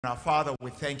Our Father,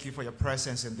 we thank you for your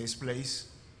presence in this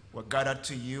place. We're gathered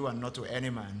to you and not to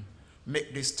any man.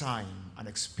 Make this time an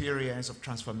experience of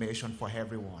transformation for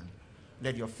everyone.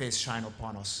 Let your face shine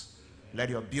upon us. Let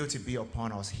your beauty be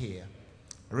upon us here.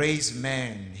 Raise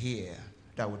men here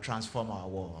that will transform our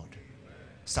world,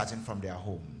 starting from their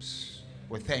homes.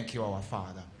 We thank you, our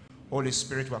Father. Holy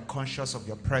Spirit, we're conscious of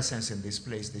your presence in this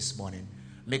place this morning.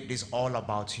 Make this all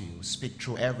about you. Speak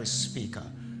through every speaker.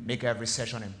 Make every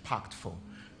session impactful.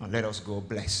 And let us go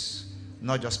blessed.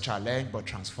 Not just challenged, but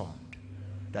transformed.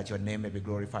 That your name may be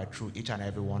glorified through each and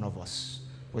every one of us.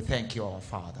 We thank you, our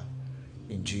Father.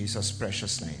 In Jesus'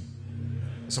 precious name.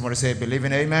 Somebody say, believe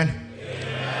in amen?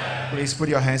 Amen. Please put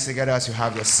your hands together as you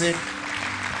have your seat.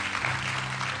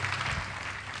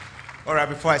 All right,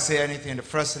 before I say anything, the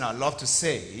first thing I'd love to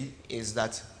say is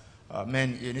that,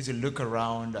 men, you need to look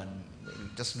around and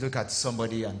just look at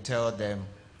somebody and tell them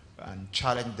and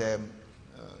challenge them.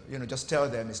 Just tell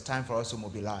them it's time for us to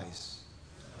mobilize.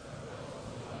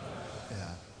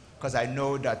 Yeah. Because I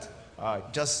know that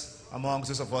just amongst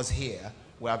those of us here,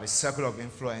 we have a circle of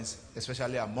influence,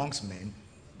 especially amongst men,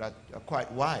 that are quite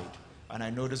wide. And I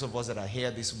know those of us that are here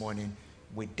this morning,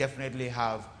 we definitely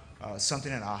have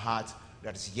something in our heart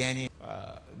that is yearning.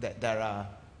 There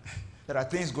are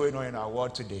things going on in our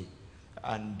world today.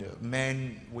 And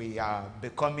men, we are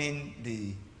becoming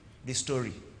the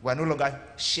story. We are no longer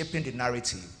shaping the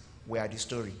narrative. We are the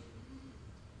story.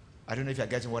 I don't know if you're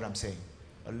getting what I'm saying.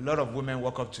 A lot of women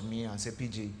walk up to me and say,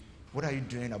 PG, what are you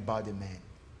doing about the men?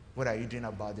 What are you doing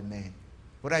about the men?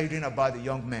 What are you doing about the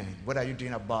young men? What are you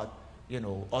doing about,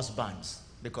 husbands?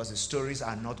 Because the stories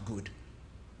are not good.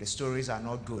 The stories are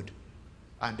not good.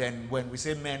 And then when we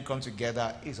say men come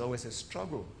together, it's always a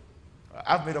struggle.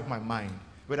 I've made up my mind,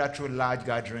 whether through large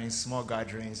gatherings, small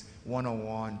gatherings,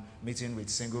 one-on-one, meeting with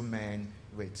single men,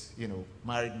 with,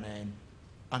 married men,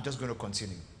 I'm just going to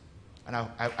continue. And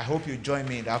I hope you join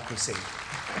me in that crusade.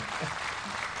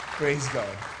 Praise God.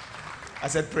 I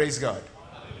said, praise God.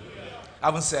 Hallelujah.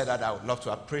 Having said that, I would love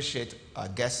to appreciate our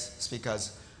guest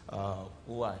speakers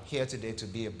who are here today to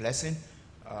be a blessing.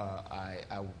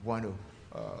 I want to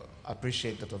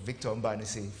appreciate Dr. Victor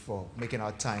Mbanisi for making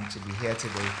our time to be here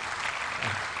today.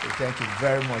 Thank you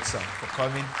very much, sir, for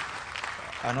coming.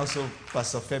 And also,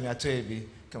 Pastor Femi Atoyebi.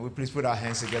 Can we please put our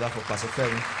hands together for Pastor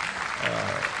Femi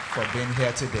for being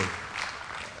here today?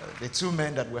 The two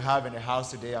men that we have in the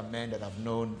house today are men that I've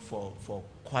known for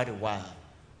quite a while.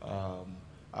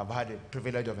 I've had the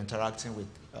privilege of interacting with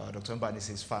Dr.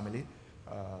 Mbanisi's family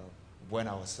when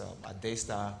I was at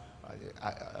Daystar.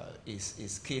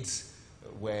 His kids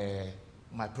were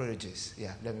my prodigies.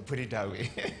 Yeah, let me put it that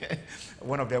way.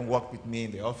 One of them worked with me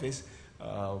in the office.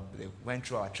 They went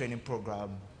through our training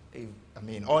program.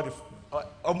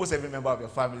 Almost every member of your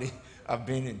family have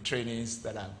been in trainings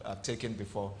that I've taken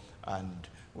before, and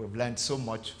we've learned so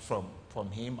much from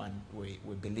him, and we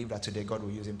believe that today God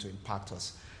will use him to impact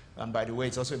us. And by the way,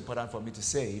 it's also important for me to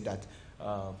say that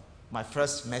my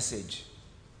first message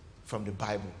from the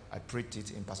Bible, I preached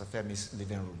it in Pastor Femi's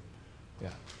living room.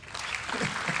 Yeah.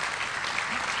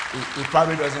 He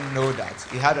probably doesn't know that.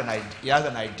 He had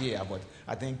an idea, but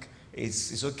I think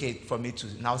it's okay for me to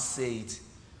now say it,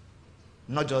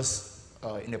 not just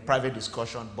in a private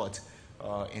discussion, but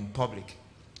in public.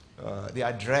 The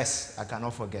address, I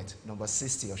cannot forget, number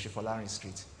 60 Oshifolarin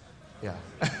Street. Yeah.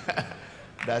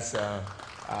 That's, I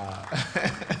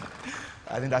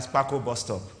think that's Paco bus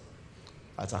stop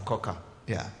at Akoka.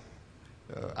 Yeah.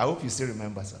 I hope you still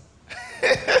remember, sir.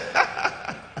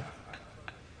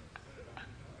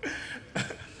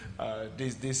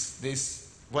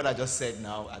 This, what I just said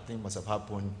now, I think must have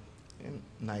happened in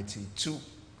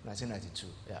 1992.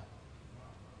 Yeah.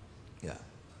 Yeah.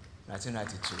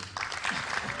 1992.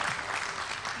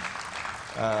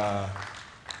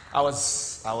 I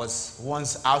was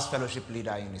once house fellowship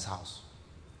leader in his house.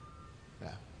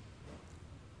 Yeah.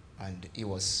 And he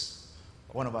was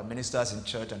one of our ministers in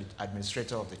church and the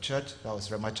administrator of the church. That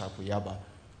was Rema Chapel Yaba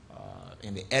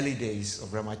in the early days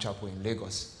of Rema Chapel in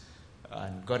Lagos.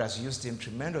 And God has used him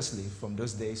tremendously from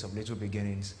those days of little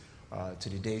beginnings to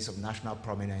the days of national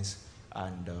prominence,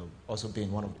 and also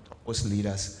being one of the most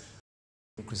leaders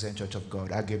in the Christian Church of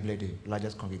God, arguably the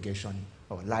largest congregation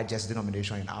or largest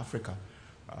denomination in Africa.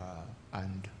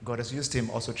 And God has used him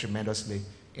also tremendously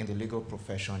in the legal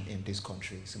profession in this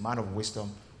country. He's a man of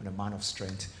wisdom and a man of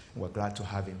strength. And we're glad to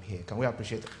have him here. Can we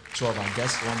appreciate two of our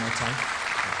guests one more time?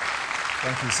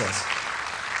 Thank you, sirs.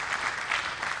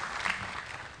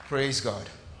 Praise God.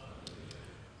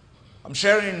 I'm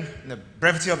sharing the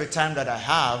brevity of the time that I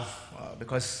have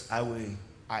because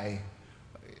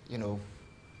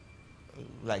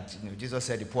Like Jesus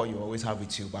said, the poor you always have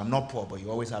with you, but I'm not poor, but you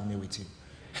always have me with you.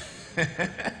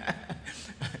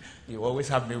 You always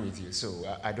have me with you,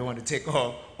 so I don't want to take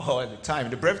all the time.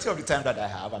 The brevity of the time that I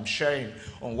have, I'm sharing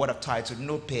on what I've titled,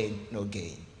 No Pain, No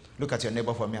Gain. Look at your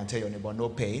neighbor for me and tell your neighbor, no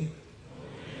pain,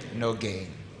 no gain.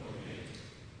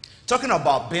 Talking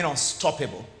about being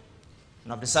unstoppable,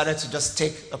 and I've decided to just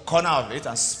take a corner of it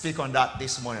and speak on that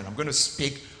this morning. I'm going to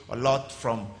speak a lot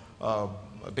from, a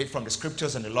bit from the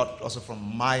scriptures and a lot also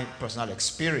from my personal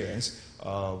experience,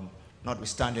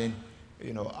 notwithstanding,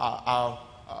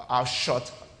 how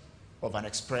short of an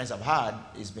experience I've had.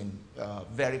 It's been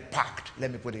very packed.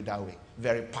 Let me put it that way.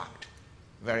 Very packed.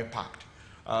 Very packed.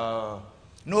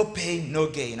 No pain, no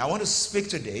gain. I want to speak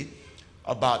today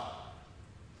about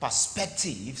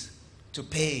perspectives to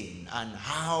pain and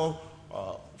how,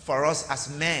 for us as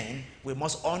men, we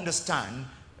must understand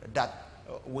that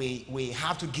we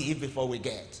have to give before we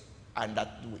get, and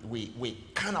that we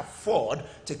can't afford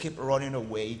to keep running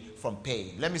away from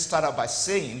pain. Let me start out by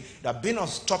saying that being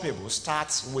unstoppable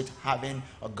starts with having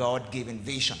a God-given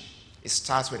vision. It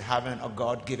starts with having a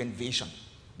God-given vision.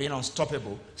 Being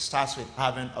unstoppable starts with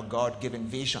having a God-given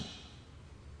vision.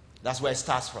 That's where it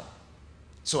starts from.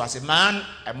 So as a man,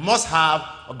 I must have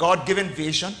a God-given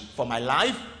vision for my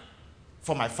life,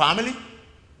 for my family,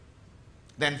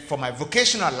 then for my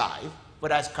vocational life,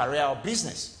 whether it's career or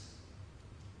business.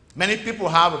 Many people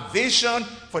have a vision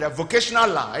for their vocational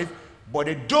life, but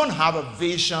they don't have a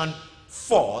vision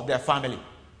for their family.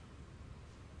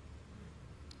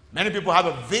 Many people have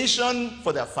a vision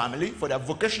for their family, for their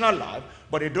vocational life,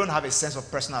 but they don't have a sense of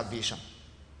personal vision,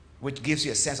 which gives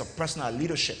you a sense of personal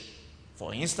leadership.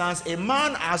 For instance, a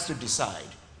man has to decide,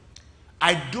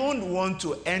 I don't want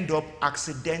to end up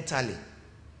accidentally.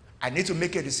 I need to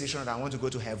make a decision that I want to go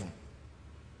to heaven.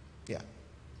 Yeah.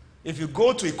 If you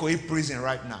go to Ikorodu prison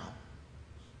right now,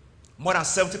 more than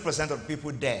 70% of the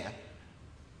people there,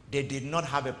 they did not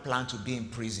have a plan to be in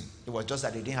prison. It was just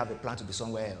that they didn't have a plan to be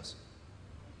somewhere else.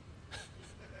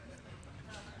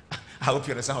 I hope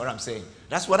you understand what I'm saying.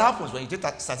 That's what happens when you take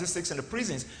statistics in the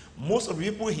prisons. Most of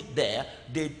the people there,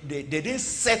 they didn't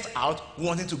set out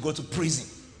wanting to go to prison.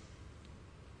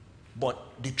 But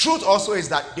the truth also is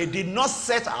that they did not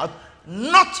set out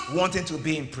not wanting to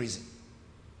be in prison.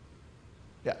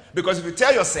 Yeah. Because if you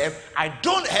tell yourself, I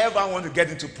don't ever want to get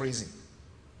into prison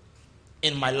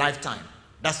in my lifetime,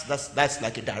 that's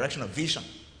like a direction of vision.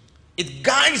 It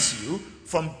guides you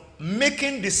from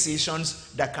making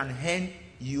decisions that can end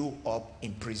you up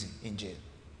in prison, in jail.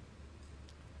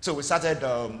 So we started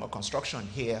a construction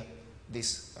here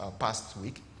this past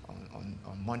week on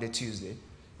Monday, Tuesday.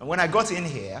 And when I got in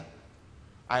here,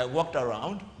 I walked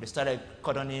around. They started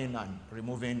cordoning and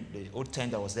removing the old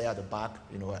tent that was there at the back.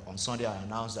 On Sunday I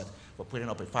announced that we're putting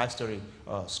up a 5-story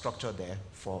structure there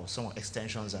for some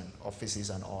extensions and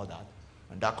offices and all that.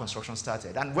 And that construction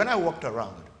started. And when I walked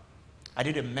around, I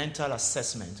did a mental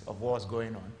assessment of what was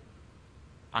going on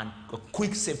and a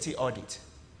quick safety audit.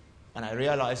 And I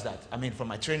realized that, from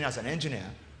my training as an engineer,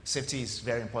 safety is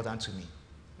very important to me.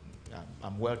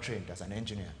 I'm well trained as an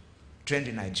engineer. Trained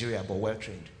in Nigeria, but well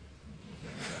trained.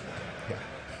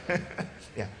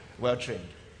 Yeah, well trained.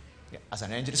 Yeah, as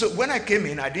an engineer. So when I came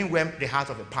in, I didn't wear the hat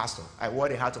of a pastor. I wore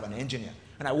the hat of an engineer.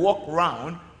 And I walked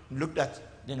around, looked at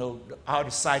how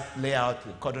the site layout,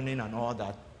 the cordoning and all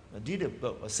that. I did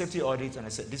a safety audit, and I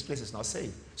said, this place is not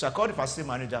safe. So I called the facility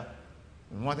manager,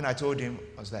 and one thing I told him,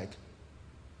 I was like,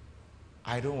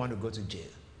 I don't want to go to jail.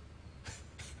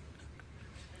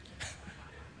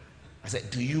 I said,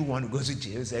 do you want to go to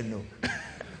jail? He said, no.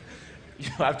 You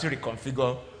have to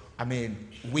reconfigure.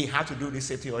 We have to do this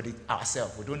safety audit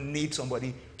ourselves. We don't need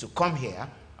somebody to come here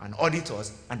and audit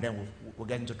us, and then we'll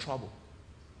get into trouble.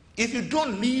 If you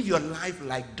don't live your life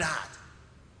like that,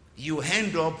 you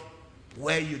end up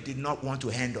where you did not want to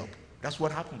end up. That's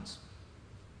what happens.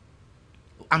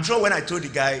 I'm sure when I told the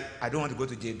guy, I don't want to go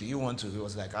to jail, do you want to? He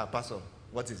was like, Pastor,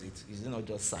 what is it? Is it not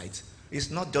just sight? It's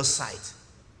not just sight.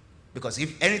 Because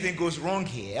if anything goes wrong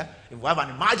here, if we have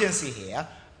an emergency here,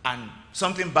 and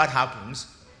something bad happens,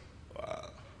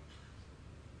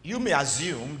 you may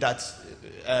assume that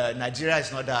Nigeria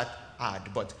is not that hard,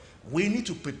 but we need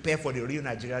to prepare for the real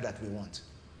Nigeria that we want.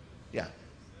 Yeah.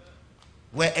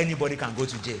 Where anybody can go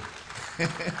to jail.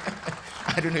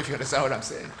 I don't know if you understand what I'm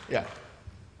saying. Yeah.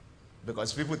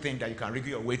 Because people think that you can wriggle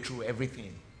your way through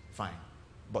everything. Fine.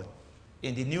 But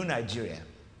in the new Nigeria,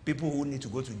 people who need to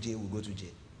go to jail will go to jail.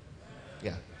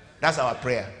 Yeah. That's our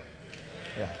prayer.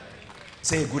 Yeah.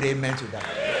 Say a good amen to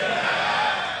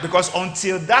that. Because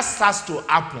until that starts to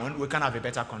happen, we can't have a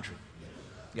better country.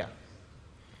 Yeah.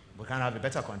 We can't have a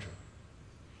better country.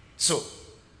 So,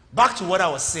 back to what I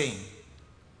was saying.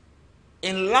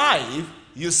 In life,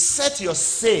 you set your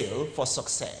sail for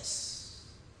success.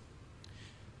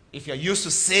 If you're used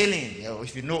to sailing, or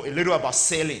if you know a little about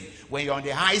sailing, when you're on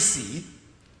the high sea,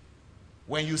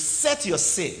 when you set your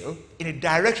sail in a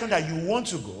direction that you want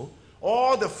to go,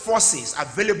 all the forces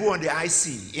available on the high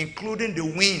sea, including the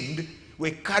wind,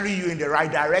 will carry you in the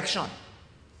right direction.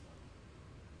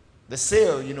 The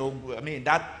sail,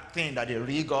 that thing that they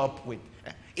rig up with,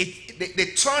 they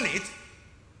turn it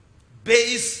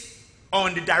based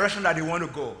on the direction that they want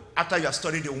to go after you have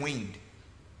studied the wind.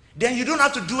 Then you don't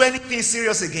have to do anything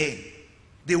serious again.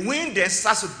 The wind then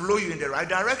starts to blow you in the right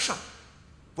direction.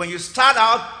 When you start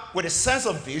out with a sense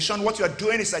of vision, what you're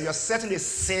doing is that you're setting a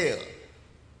sail.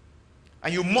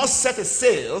 And you must set a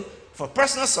sail for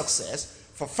personal success,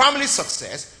 for family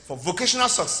success, for vocational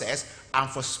success, and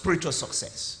for spiritual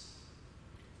success.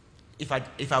 If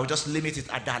I would just limit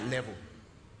it at that level.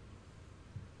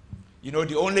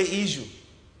 The only issue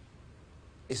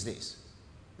is this.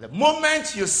 The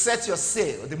moment you set your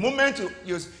sail, the moment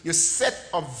you set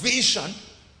a vision,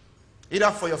 either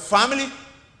for your family,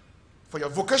 for your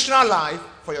vocational life,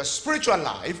 for your spiritual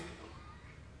life,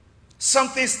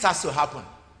 something starts to happen.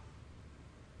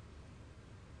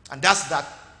 And that's that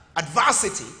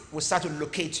adversity will start to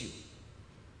locate you.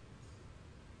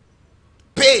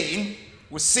 Pain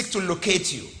will seek to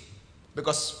locate you,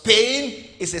 because pain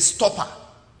is a stopper.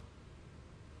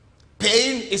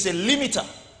 Pain is a limiter.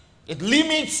 It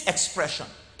limits expression.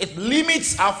 It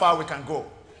limits how far we can go.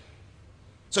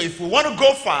 So if we want to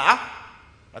go far,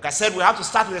 like I said, we have to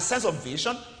start with a sense of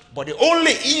vision. But the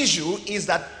only issue is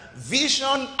that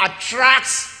vision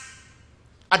attracts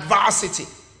adversity.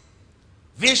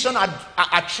 Vision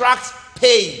attracts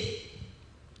pain.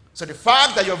 So the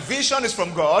fact that your vision is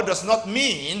from God does not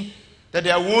mean that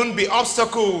there won't be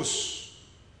obstacles.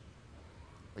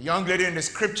 A young lady in the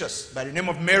scriptures by the name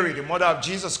of Mary, the mother of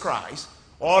Jesus Christ,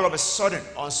 all of a sudden,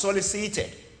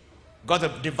 unsolicited, got a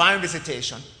divine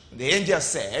visitation. The angel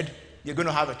said, you're going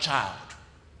to have a child.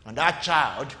 And that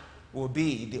child will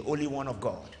be the Holy One of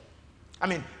God.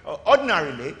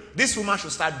 Ordinarily, this woman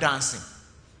should start dancing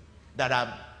that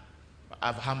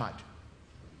I've hammered.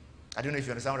 I don't know if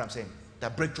you understand what I'm saying.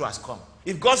 That breakthrough has come.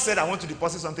 If God said, I want to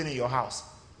deposit something in your house,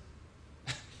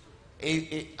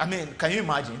 can you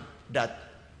imagine that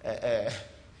the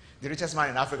richest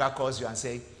man in Africa calls you and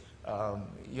say,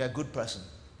 you're a good person.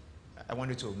 I want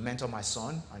you to mentor my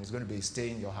son, and he's going to be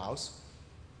staying in your house.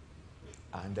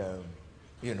 And, the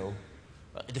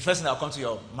first thing that will come to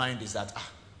your mind is that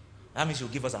means you'll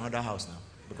give us another house now,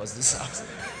 because this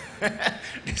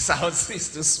house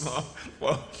is too small.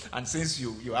 Well, and since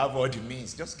you have all the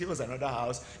means, just give us another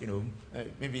house.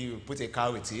 Maybe you put a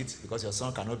car with it, because your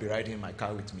son cannot be riding my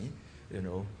car with me.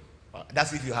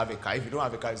 That's if you have a car. If you don't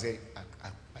have a car, you say,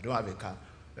 I don't have a car.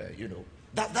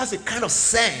 That's the kind of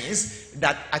sense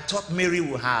that I thought Mary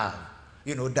would have.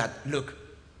 That, look,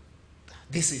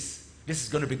 this is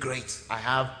going to be great. I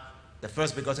have the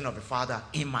first begotten of the Father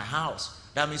in my house.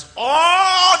 That means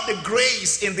all the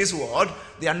grace in this world,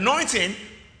 the anointing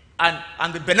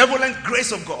and the benevolent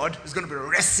grace of God is going to be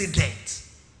resident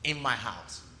in my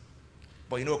house.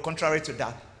 But contrary to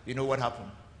that, what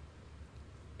happened?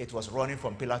 It was running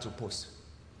from pillar to post.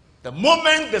 The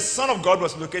moment the Son of God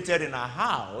was located in our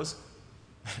house,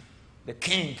 the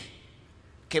king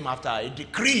came after her. A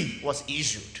decree was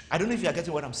issued. I don't know if you are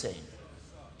getting what I'm saying.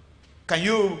 Can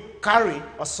you carry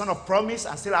a son of promise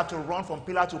and still have to run from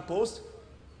pillar to post?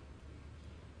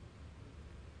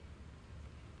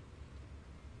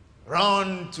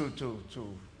 Run to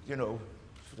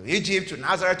Egypt, to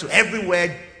Nazareth, to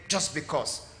everywhere, just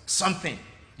because something.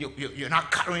 You're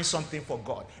not carrying something for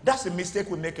God. That's the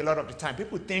mistake we make a lot of the time.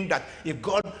 People think that if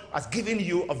God has given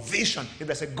you a vision, if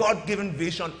there's a God-given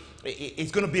vision,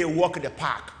 it's going to be a walk in the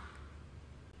park.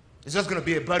 It's just going to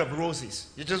be a bed of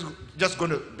roses. You're just going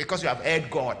to, because you have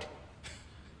heard God.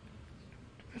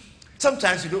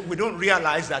 Sometimes we don't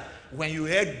realize that when you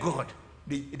heard God,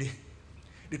 the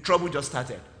trouble just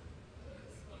started.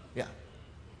 Yeah.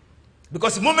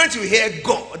 Because the moment you hear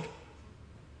God,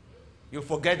 you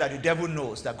forget that the devil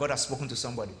knows that God has spoken to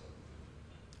somebody.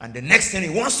 And the next thing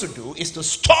he wants to do is to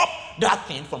stop that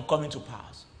thing from coming to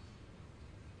pass.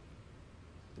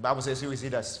 The Bible says, who is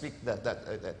it that speak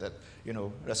that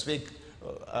speak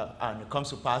and it comes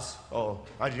to pass? Or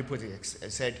how did he put it?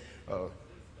 It said,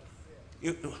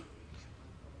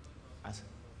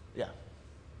 yeah.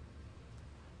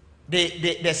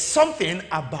 There's something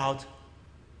about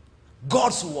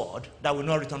God's word that will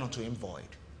not return unto him void.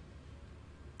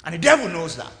 And the devil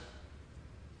knows that.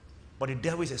 But the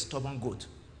devil is a stubborn goat.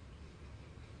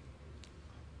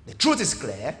 The truth is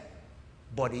clear,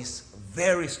 but he's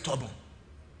very stubborn.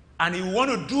 And he want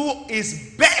to do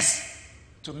his best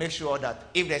to make sure that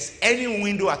if there's any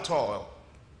window at all,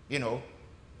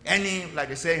 any, like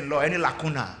they say in law, any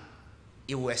lacuna,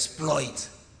 he will exploit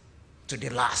to the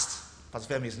last.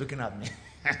 Pastor Femi is looking at me.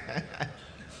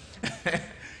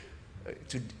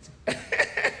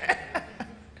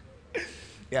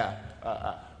 Yeah,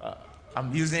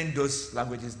 I'm using those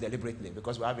languages deliberately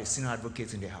because we have a senior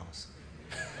advocate in the house.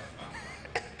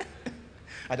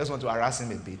 I just want to harass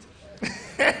him a bit.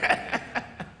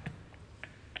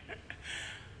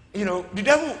 The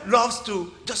devil loves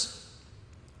to just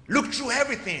look through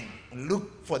everything and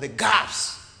look for the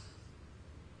gaps.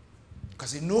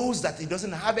 Because he knows that he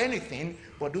doesn't have anything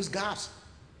but those gaps.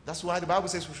 That's why the Bible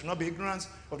says we should not be ignorant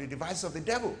of the devices of the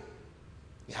devil.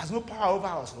 He has no power over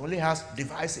us. He only has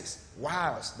devices.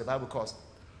 Wiles, the Bible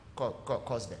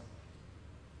calls them.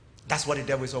 That's what the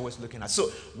devil is always looking at. So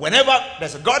whenever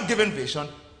there's a God-given vision,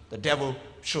 the devil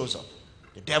shows up.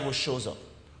 The devil shows up.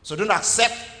 So don't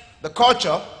accept the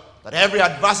culture that every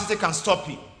adversity can stop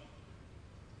you.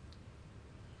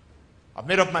 I've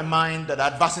made up my mind that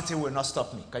adversity will not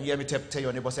stop me. Can you hear me tell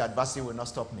your neighbor, say, adversity will not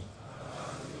stop me?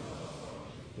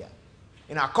 Yeah.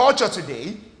 In our culture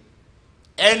today,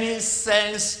 any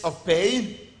sense of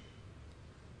pain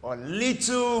or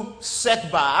little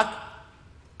setback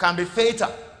can be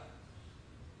fatal.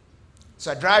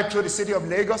 So I drive through the city of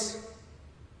Lagos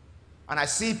and I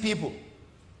see people.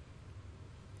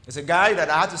 There's a guy that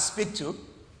I had to speak to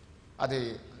at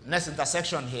the next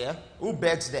intersection here who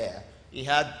begs there. He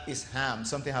had his hand,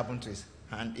 something happened to his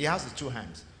hand. He has the two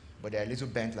hands, but they're a little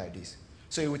bent like this.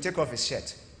 So he would take off his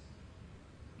shirt.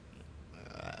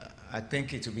 I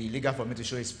think it would be illegal for me to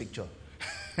show his picture.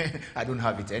 I don't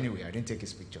have it anyway. I didn't take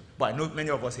his picture. But I know many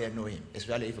of us here know him,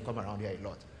 especially if you come around here a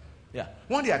lot. Yeah.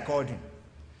 One day I called him.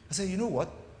 I said, you know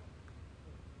what?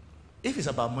 If it's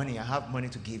about money, I have money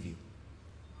to give you.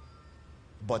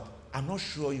 But I'm not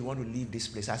sure you want to leave this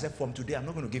place. I said, from today, I'm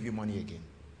not going to give you money again.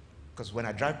 Because when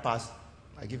I drive past,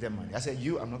 I give them money. I said,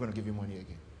 I'm not going to give you money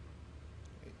again.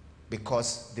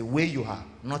 Because the way you are,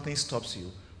 nothing stops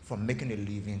you from making a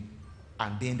living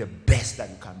and being the best that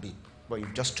you can be. But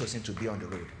you've just chosen to be on the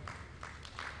road.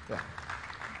 Yeah.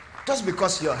 Just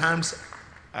because your hands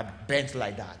are bent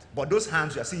like that. But those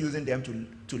hands, you are still using them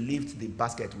to lift the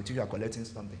basket with which you are collecting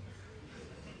something.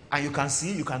 And you can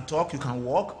see, you can talk, you can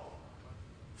walk.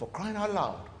 For crying out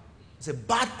loud. It's a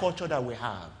bad culture that we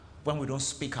have when we don't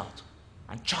speak out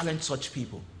and challenge such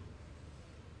people.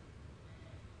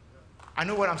 I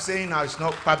know what I'm saying now is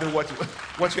not probably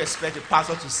what you expect a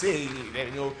pastor to say.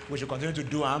 We should continue to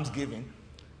do alms giving.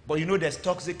 But there's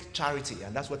toxic charity,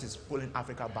 and that's what is pulling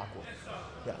Africa backward.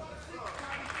 Yeah.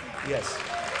 Yes.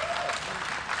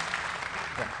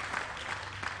 Yeah.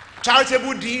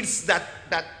 Charitable deeds that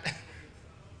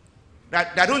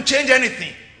don't change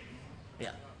anything.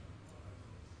 Yeah.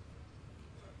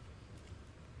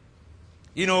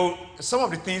 Some of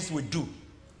the things we do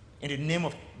in the name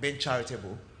of being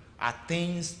charitable are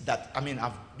things that,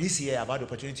 this year I've had the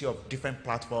opportunity of different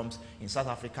platforms in South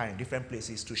Africa and different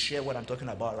places to share what I'm talking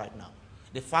about right now.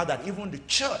 The fact that even the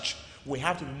church, we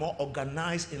have to be more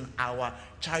organized in our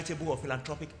charitable or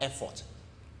philanthropic effort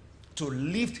to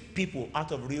lift people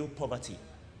out of real poverty.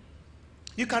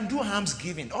 You can do alms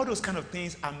giving. All those kind of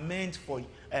things are meant for,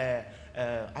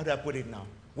 how do I put it now?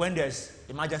 When there's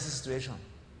emergency situation.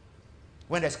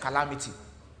 When there's calamity.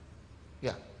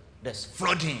 Yeah. There's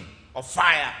flooding or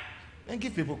fire. Then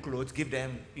give people clothes, give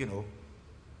them,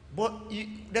 But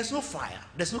there's no fire.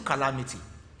 There's no calamity.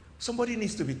 Somebody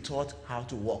needs to be taught how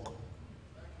to walk.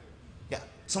 Yeah.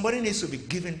 Somebody needs to be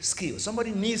given skills.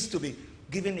 Somebody needs to be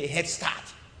given a head start.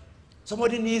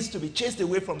 Somebody needs to be chased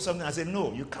away from something and say,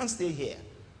 no, you can't stay here.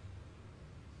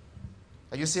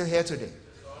 Are you still here today?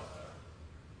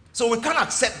 So we can't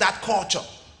accept that culture.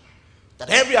 That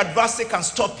every adversity can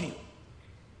stop you.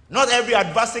 Not every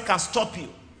adversity can stop you.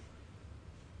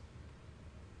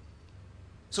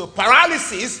 So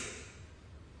paralysis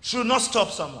should not stop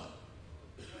someone.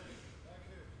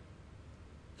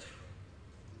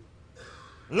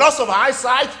 Loss of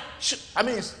eyesight,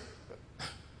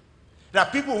 there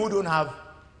are people who don't have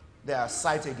their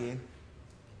sight again,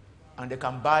 and they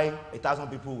can buy 1,000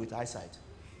 people with eyesight.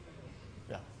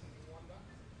 Yeah.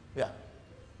 Yeah.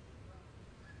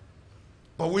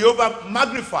 But we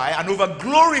over-magnify and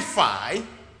over-glorify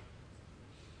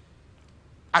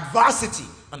adversity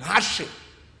and hardship.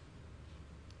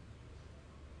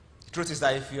 The truth is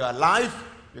that if you are alive,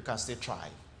 you can still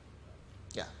thrive.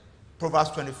 Yeah.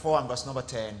 Proverbs 24 and verse number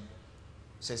 10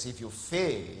 says, if you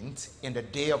faint in the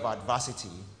day of adversity,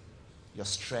 your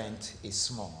strength is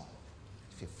small.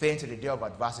 If you faint in the day of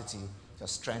adversity, your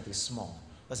strength is small.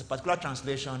 There's a particular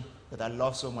translation that I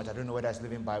love so much. I don't know whether it's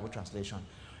Living Bible translation.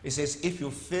 It says, if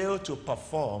you fail to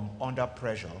perform under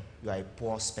pressure, you are a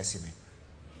poor specimen.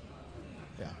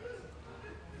 Yeah.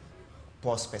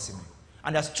 Poor specimen.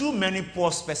 And there's too many poor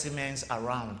specimens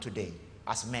around today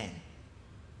as men.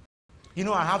 You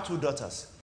know, I have 2 daughters.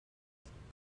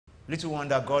 Little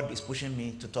wonder God is pushing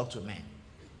me to talk to men.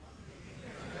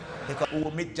 Because we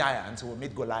will meet giants, we will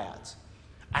meet Goliaths.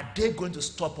 Are they going to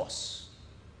stop us?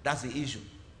 That's the issue.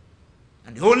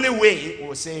 And the only way we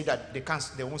will say that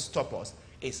they won't stop us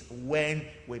is when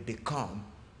we become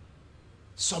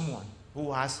someone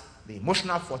who has the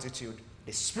emotional fortitude,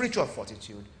 the spiritual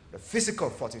fortitude, the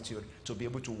physical fortitude to be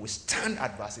able to withstand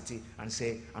adversity and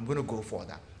say, I'm going to go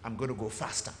further. I'm going to go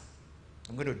faster.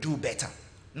 I'm going to do better.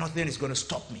 Nothing is going to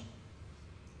stop me.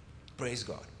 Praise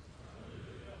God.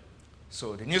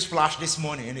 So the news flash this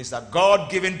morning is that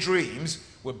God-given dreams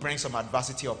will bring some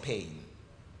adversity or pain.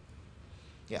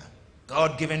 Yeah.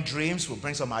 God-given dreams will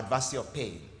bring some adversity or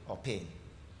pain.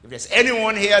 If there's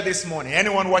anyone here this morning,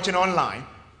 anyone watching online,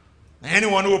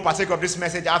 anyone who will partake of this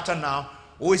message after now,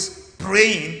 who is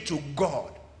praying to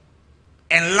God,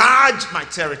 enlarge my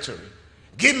territory,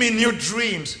 give me new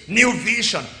dreams, new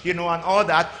vision, and all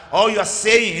that, all you are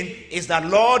saying is that,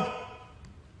 Lord,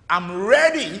 I'm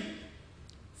ready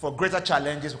for greater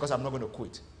challenges because I'm not going to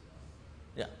quit.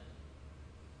 Yeah.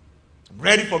 I'm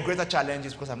ready for greater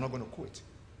challenges because I'm not going to quit.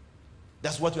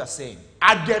 That's what you are saying.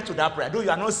 Added to that prayer. Though you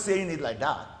are not saying it like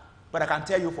that, but I can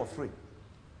tell you for free.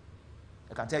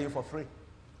 I can tell you for free.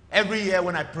 Every year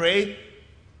when I pray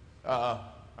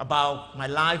about my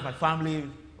life, my family,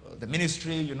 the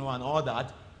ministry, and all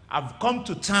that, I've come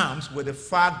to terms with the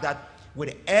fact that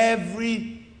with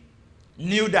every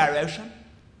new direction,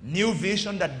 new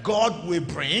vision that God will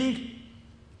bring,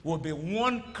 will be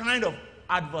one kind of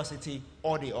adversity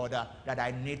or the other that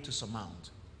I need to surmount,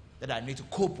 that I need to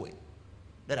cope with,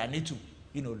 that I need to,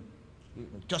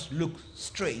 just look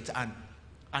straight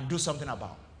and do something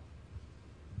about.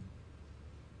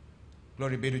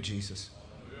 Glory be to Jesus.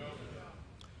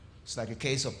 It's like a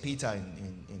case of Peter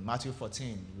in Matthew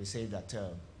 14. We say that,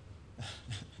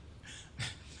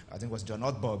 I think it was John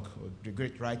Ortberg, the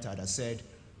great writer, that said,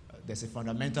 there's a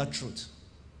fundamental truth.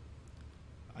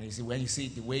 And you see, when you see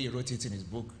the way he wrote it in his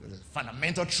book, there's a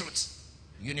fundamental truth,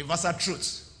 universal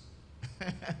truth.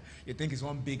 You think it's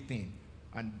one big thing.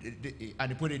 And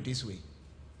he put it this way.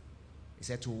 He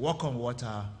said, to walk on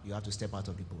water, you have to step out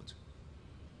of the boat.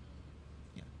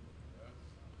 Yeah.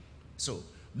 So,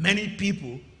 many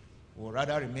people will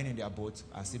rather remain in their boat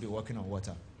and still be walking on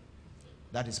water.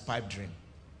 That is pipe dream.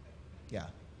 Yeah.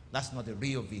 That's not the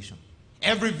real vision.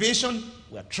 Every vision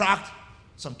will attract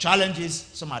some challenges,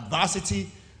 some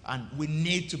adversity, and we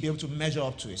need to be able to measure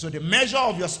up to it. So the measure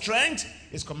of your strength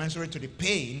is commensurate to the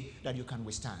pain that you can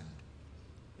withstand.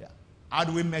 Yeah. How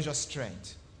do we measure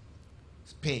strength?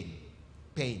 It's pain.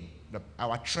 Pain.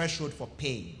 Our threshold for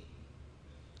pain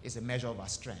is a measure of our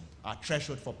strength. Our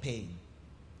threshold for pain.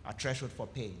 Our threshold for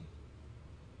pain.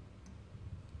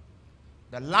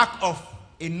 The lack of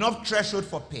enough threshold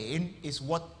for pain is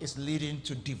what is leading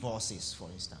to divorces, for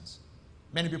instance.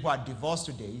 Many people are divorced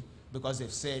today because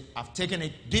they've said, I've taken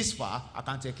it this far, I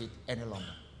can't take it any longer.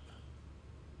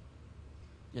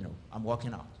 I'm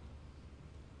walking out.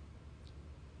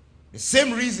 The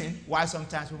same reason why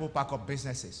sometimes people pack up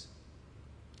businesses.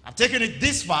 I've taken it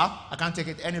this far, I can't take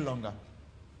it any longer.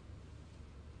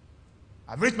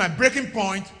 I've reached my breaking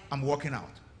point, I'm walking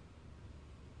out.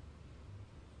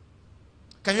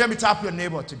 Can you hear me tap your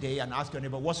neighbor today and ask your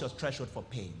neighbor, what's your threshold for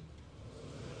pain?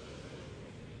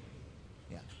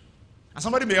 Yeah. And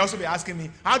somebody may also be asking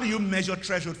me, how do you measure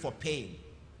threshold for pain?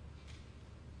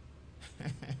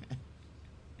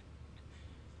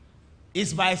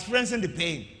 It's by experiencing the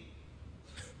pain.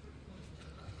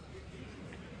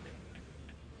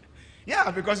 Yeah,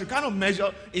 because you cannot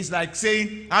measure, it's like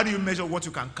saying, how do you measure what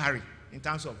you can carry in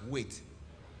terms of weight?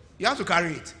 You have to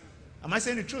carry it. Am I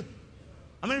saying the truth?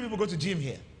 How many people go to gym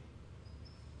here?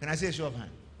 Can I say a show of hand?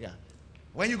 Yeah.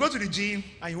 When you go to the gym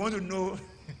and you want to know,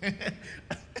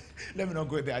 let me not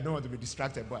go there. I don't want to be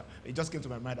distracted, but it just came to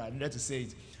my mind. I needed to say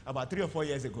it. About 3 or 4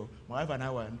 years ago, my wife and I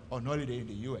were on holiday in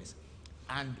the U.S.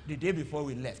 And the day before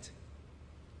we left,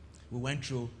 we went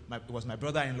through, it was my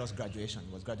brother-in-law's graduation.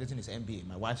 He was graduating his MBA,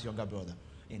 my wife's younger brother,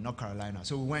 in North Carolina.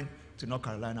 So we went to North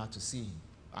Carolina to see him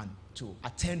and to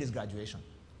attend his graduation.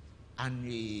 And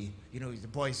the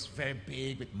boy is very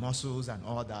big with muscles and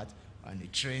all that. And he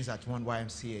trains at one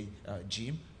YMCA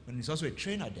gym. And he's also a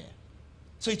trainer there.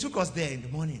 So he took us there in the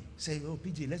morning. Said, oh,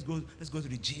 PJ, let's go to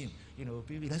the gym.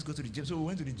 PJ, let's go to the gym. So we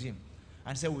went to the gym.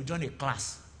 And said, we'll join a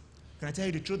class. Can I tell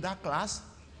you the truth? That class,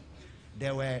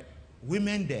 there were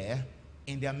women there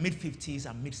in their mid-50s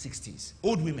and mid-60s,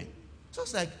 old women. So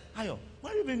it's like, Ayo,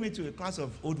 why do you bring me to a class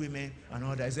of old women and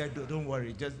all that? I said, don't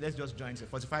worry, let's just join. It's a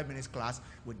 45 minutes class.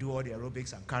 We'll do all the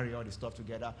aerobics and carry all the stuff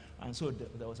together. And so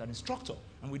there was an instructor,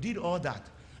 and we did all that.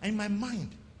 And in my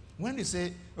mind, when they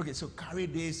say, okay, so carry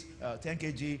this 10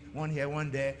 kg, one here,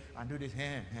 one there, and do this,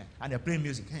 and they're playing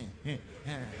music,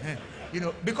 you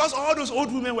know, because all those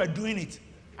old women were doing it,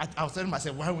 I was telling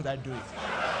myself, why would I do it?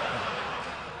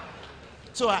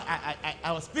 So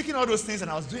I was speaking all those things,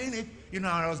 and I was doing it, you know,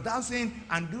 and I was dancing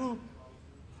and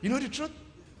you know the truth?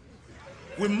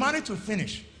 We managed to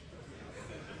finish.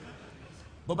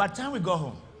 But by the time we got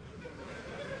home,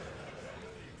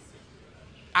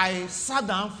 I sat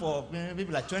down for maybe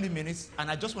like 20 minutes, and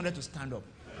I just wanted to stand up.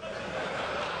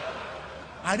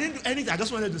 I didn't do anything, I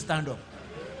just wanted to stand up.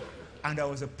 And there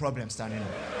was a problem standing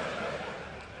up.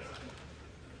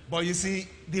 But you see,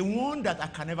 the one that I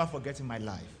can never forget in my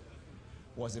life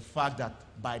was the fact that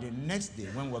by the next day,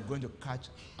 when we were going to catch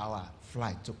our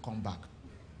flight to come back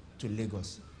to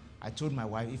Lagos, I told my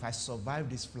wife, if I survive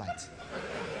this flight,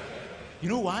 you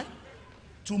know why?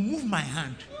 To move my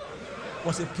hand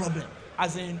was a problem.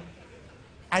 As in,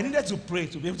 I needed to pray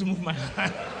to be able to move my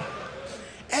hand.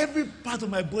 Every part of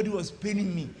my body was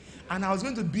paining me. And I was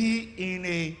going to be in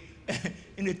a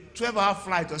 12-hour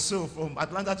flight or so from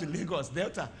Atlanta to Lagos,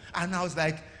 Delta. And I was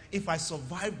like, if I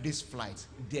survive this flight,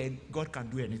 then God can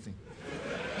do anything.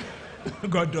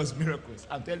 God does miracles.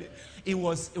 I'm telling you, it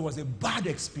was a bad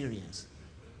experience.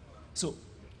 So,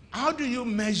 how do you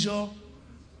measure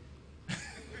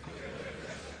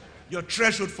your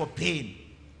threshold for pain?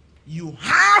 You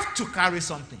have to carry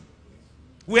something.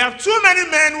 We have too many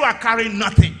men who are carrying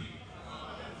nothing.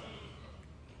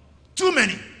 Too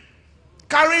many.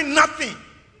 Carrying nothing.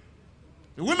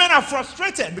 The women are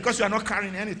frustrated because you are not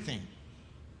carrying anything.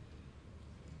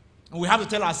 And we have to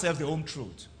tell ourselves the home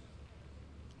truth.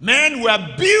 Men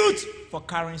were built for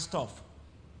carrying stuff.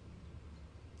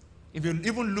 If you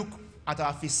even look at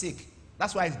our physique,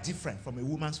 that's why it's different from a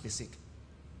woman's physique.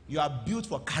 You are built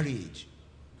for carriage.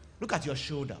 Look at your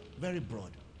shoulder, very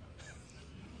broad.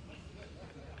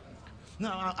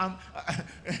 No,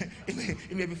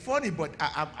 it may be funny, but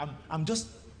I'm just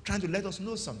trying to let us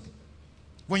know something.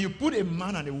 When you put a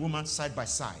man and a woman side by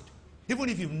side, even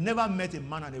if you've never met a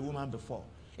man and a woman before,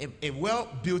 a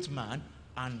well-built man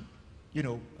and, you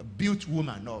know, a built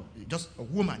woman, or just a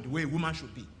woman, the way a woman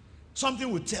should be,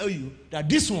 something will tell you that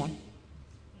this one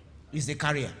is a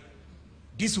carrier.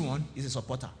 This one is a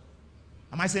supporter.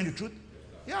 Am I saying the truth?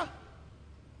 Yeah.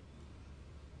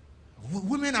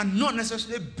 Women are not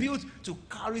necessarily built to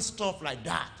carry stuff like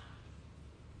that.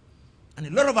 And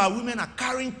a lot of our women are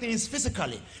carrying things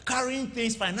physically, carrying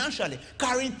things financially,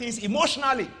 carrying things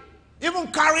emotionally,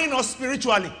 even carrying us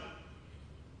spiritually.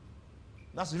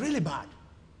 That's really bad.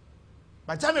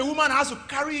 By the time a woman has to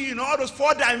carry you in all those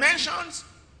 4 dimensions,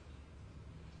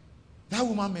 that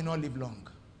woman may not live long.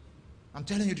 I'm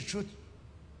telling you the truth.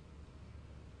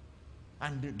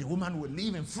 And the woman will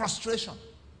live in frustration.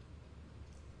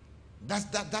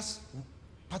 That's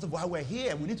part of why we're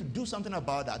here. We need to do something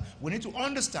about that. We need to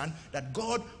understand that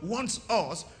God wants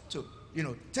us to, you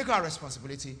know, take our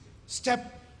responsibility,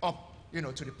 step up, you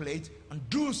know, to the plate, and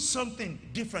do something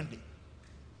differently.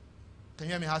 Can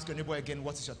you hear me ask your neighbor again,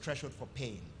 what is your threshold for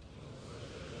pain?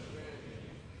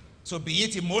 So be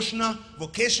it emotional,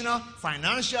 vocational,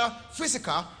 financial,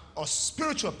 physical, or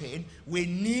spiritual pain, we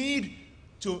need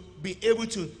to be able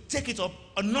to take it up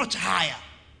a notch higher.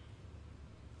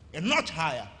 A notch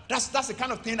higher. That's the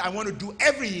kind of thing I want to do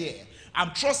every year.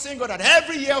 I'm trusting God that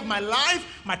every year of my life,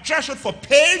 my threshold for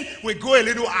pain will go a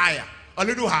little higher. A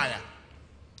little higher.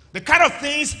 The kind of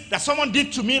things that someone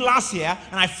did to me last year,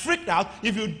 and I freaked out,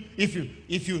 if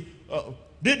you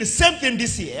did the same thing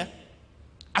this year,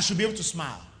 I should be able to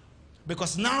smile.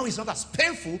 Because now it's not as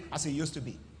painful as it used to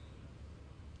be.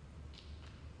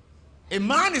 A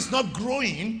man is not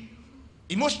growing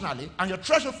emotionally, and your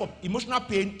threshold for emotional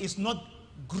pain is not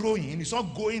growing, it's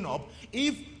not going up,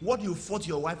 if what you fought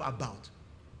your wife about,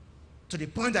 to the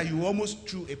point that you almost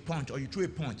threw a punch, or you threw a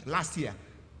punch last year,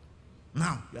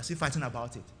 now you are still fighting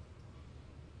about it.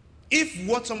 If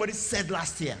what somebody said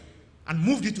last year and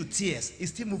moved you to tears is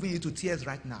still moving you to tears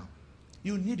right now,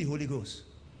 you need the Holy Ghost.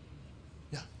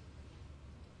 Yeah.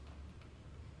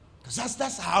 Because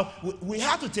that's how we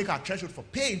have to take our threshold for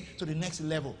pain to the next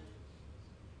level.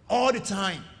 All the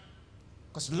time.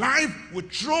 Because life will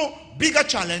throw bigger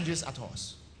challenges at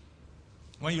us.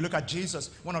 When you look at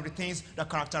Jesus, one of the things that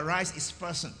characterize his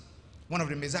person, one of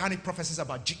the messianic prophecies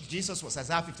about Jesus was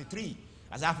Isaiah 53.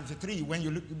 Isaiah 53,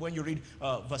 when you read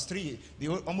verse 3,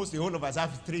 almost the whole of Isaiah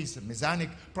 53 is a messianic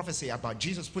prophecy about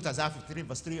Jesus. Put Isaiah 53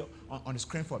 verse 3 on the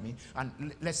screen for me,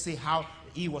 and let's see how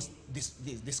he was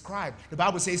described. The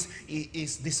Bible says he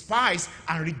is despised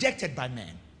and rejected by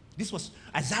men.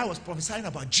 Isaiah was prophesying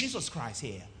about Jesus Christ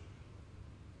here.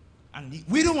 And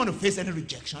we don't want to face any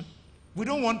rejection. We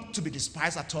don't want to be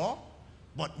despised at all.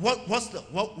 But what was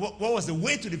the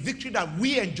way to the victory that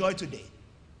we enjoy today?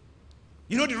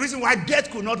 You know the reason why death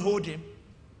could not hold him?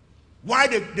 Why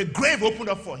the grave opened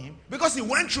up for him? Because he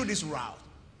went through this route.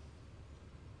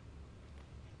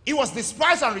 He was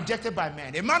despised and rejected by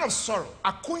men, a man of sorrow,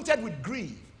 acquainted with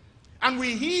grief. And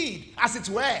we hid, as it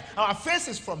were, our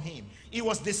faces from him. He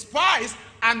was despised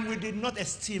and we did not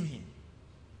esteem him.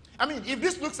 I mean, if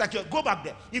this looks like go back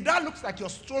there. If that looks like your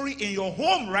story in your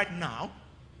home right now,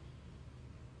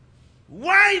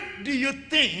 why do you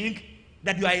think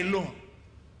that you are alone?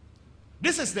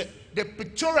 This is the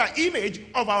pictorial image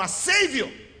of our Savior.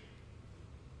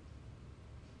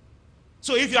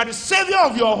 So if you are the Savior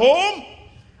of your home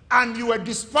and you were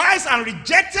despised and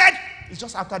rejected, it's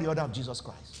just after the order of Jesus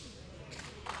Christ.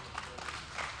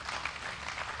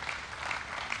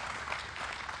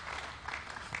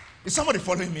 Is somebody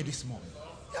following me this morning?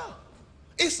 Yeah.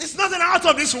 It's nothing out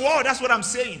of this world, that's what I'm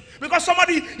saying. Because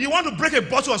you want to break a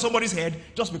bottle on somebody's head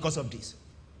just because of this.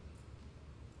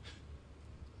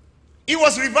 He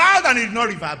was reviled and he did not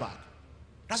revile back.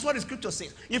 That's what the scripture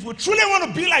says. If we truly want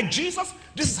to be like Jesus,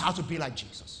 this is how to be like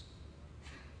Jesus.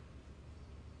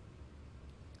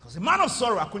 Because a man of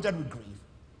sorrow acquainted with grief.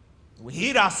 We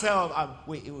hid ourselves,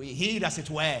 we hid, as it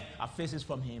were, our faces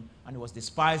from him, and he was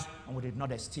despised, and we did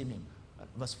not esteem him.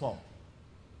 Verse 4.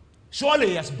 Surely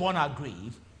he has borne our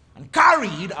grief and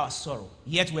carried our sorrow,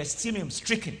 yet we esteem him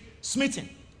stricken, smitten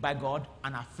by God,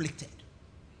 and afflicted.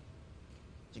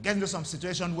 You get into some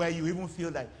situation where you even feel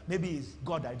like maybe it's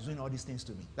God that is doing all these things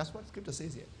to me. That's what scripture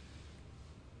says here.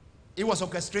 It was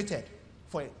orchestrated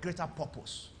for a greater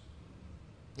purpose.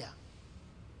 Yeah.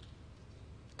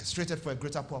 Orchestrated for a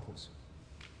greater purpose.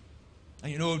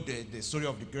 And you know the story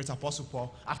of the great apostle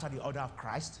Paul after the order of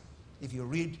Christ. If you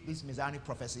read this messianic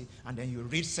prophecy and then you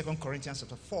read 2 Corinthians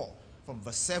chapter 4 from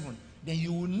verse 7, then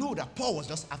you will know that Paul was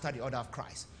just after the order of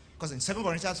Christ. Because in 2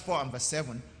 Corinthians 4 and verse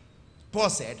 7, Paul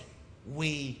said,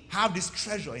 we have this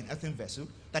treasure in earthen vessel,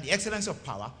 that the excellence of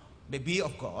power may be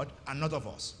of God and not of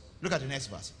us. Look at the next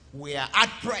verse. We are hard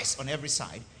pressed on every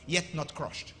side, yet not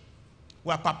crushed.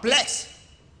 We are perplexed,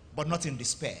 but not in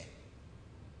despair.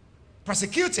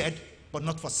 Persecuted, but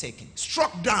not forsaken.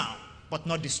 Struck down, but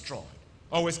not destroyed.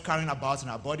 Always carrying about in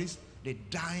our bodies the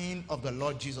dying of the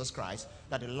Lord Jesus Christ,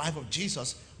 that the life of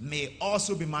Jesus may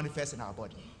also be manifest in our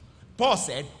body. Paul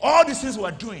said, all these things we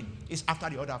are doing is after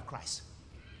the order of Christ,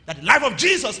 that the life of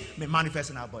Jesus may manifest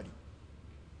in our body.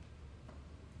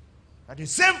 That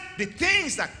the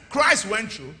things that Christ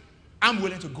went through, I'm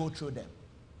willing to go through them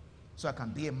so I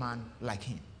can be a man like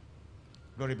him.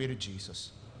 Glory be to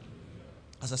Jesus.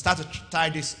 As I start to tie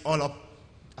this all up,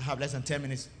 I have less than 10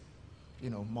 minutes,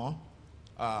 more.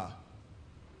 I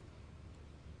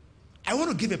want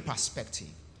to give a perspective.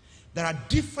 There are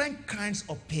different kinds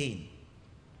of pain.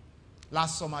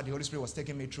 Last summer, the Holy Spirit was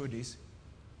taking me through this.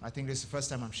 I think this is the first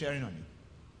time I'm sharing on it.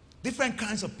 Different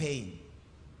kinds of pain.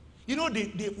 You know,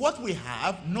 what we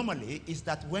have normally is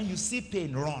that when you see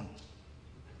pain, run.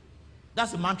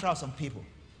 That's the mantra of some people.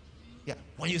 Yeah,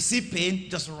 when you see pain,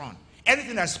 just run.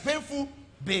 Anything that's painful,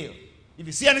 bail. If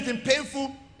you see anything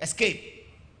painful, escape.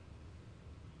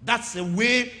 That's the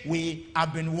way we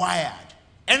have been wired.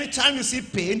 Anytime you see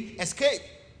pain, escape.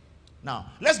 Now,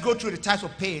 let's go through the types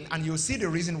of pain, and you'll see the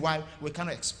reason why we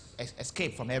cannot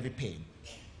escape from every pain.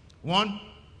 1,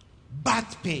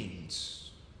 birth pains.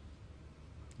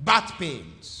 Birth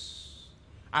pains.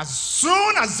 As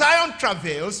soon as Zion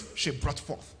travails, she brought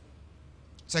forth.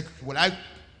 It's like, will I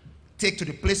take to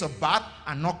the place of birth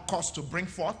and not cause to bring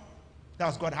forth? That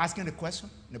was God asking the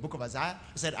question in the book of Isaiah.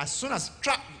 He said, as soon as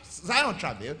Zion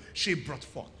travailed, she brought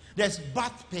forth. There's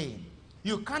birth pain.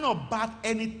 You cannot birth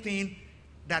anything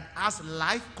that has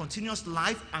life, continuous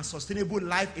life, and sustainable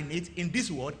life in it in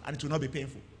this world, and it will not be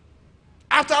painful.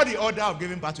 After the order of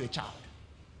giving birth to a child.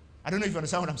 I don't know if you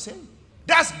understand what I'm saying.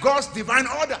 That's God's divine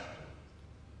order.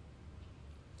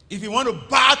 If you want to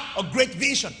birth a great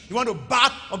vision, you want to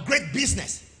birth a great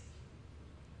business,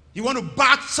 you want to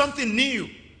birth something new,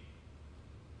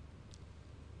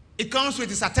 it comes with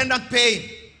its attendant pain.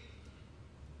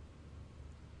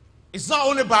 It's not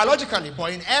only biologically,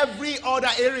 but in every other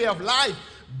area of life.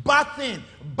 Birthing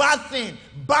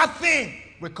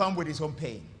will come with its own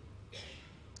pain.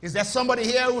 Is there somebody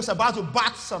here who's about to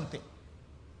birth something?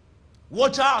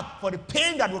 Watch out for the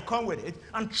pain that will come with it,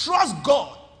 and trust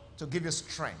God to give you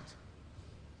strength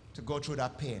to go through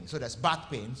that pain. So there's bad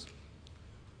pains.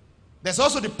 There's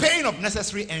also the pain of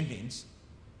necessary endings,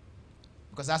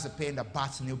 because that's the pain that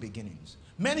births new beginnings.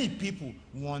 Many people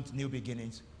want new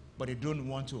beginnings, but they don't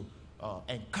want to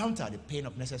encounter the pain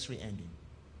of necessary ending.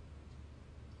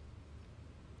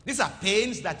 These are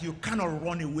pains that you cannot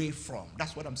run away from.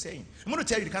 That's what I'm saying. I'm going to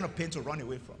tell you the kind of pain to run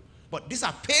away from. But these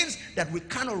are pains that we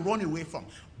cannot run away from.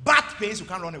 Bad pains you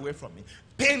can't run away from it.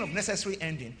 Pain of necessary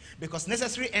ending, because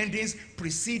necessary endings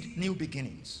precede new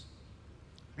beginnings.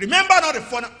 Remember not the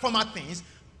former things,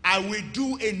 I will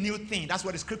do a new thing. That's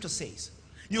what the scripture says.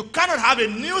 You cannot have a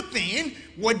new thing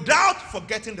without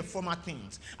forgetting the former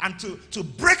things. And to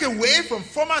break away from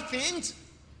former things,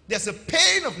 there's a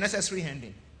pain of necessary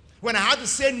ending. When I had to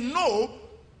say no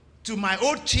to my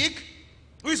old chick,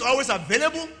 who is always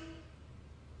available,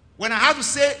 when I had to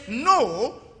say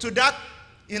no to that,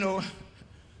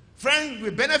 friend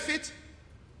with benefit,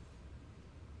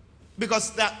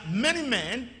 because there are many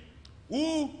men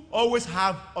who always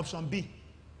have option B.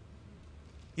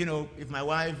 If my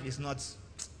wife is not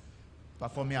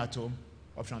performing at home,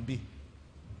 option B.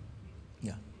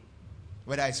 Yeah.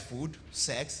 Whether it's food,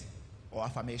 sex, or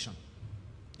affirmation.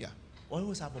 Yeah.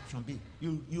 Always have option B.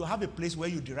 You have a place where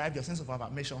you derive your sense of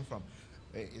affirmation from.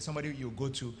 Somebody you go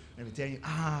to and they tell you,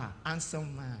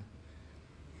 handsome man.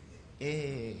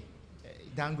 Hey,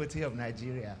 Dangote of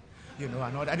Nigeria. And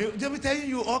all that. They'll be telling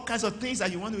you all kinds of things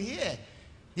that you want to hear.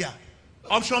 Yeah.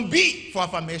 Option B for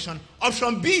affirmation.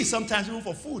 Option B sometimes even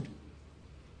for food.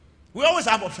 We always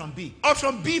have option B.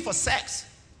 Option B for sex.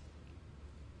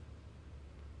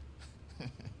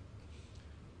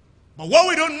 But what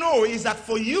we don't know is that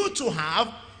for you to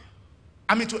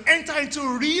enter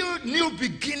into real new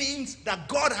beginnings that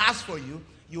God has for you,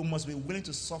 you must be willing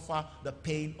to suffer the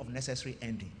pain of necessary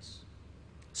endings.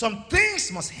 Some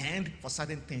things must end for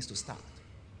certain things to start.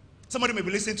 Somebody may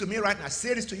be listening to me right now. I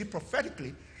say this to you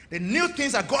prophetically. The new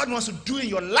things that God wants to do in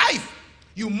your life,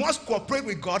 you must cooperate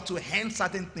with God to end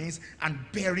certain things and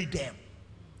bury them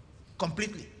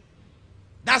completely.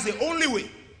 That's the only way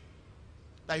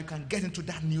that you can get into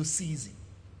that new season.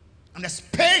 And there's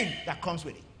pain that comes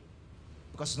with it,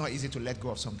 because it's not easy to let go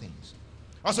of some things.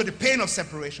 Also the pain of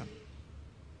separation.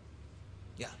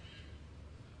 Yeah.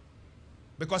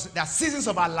 Because there are seasons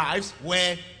of our lives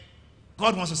where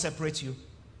God wants to separate you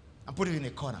and put you in a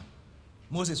corner.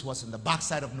 Moses was in the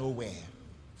backside of nowhere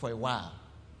for a while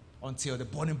until the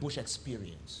burning bush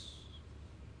experience.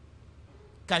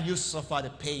 Can you suffer the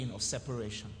pain of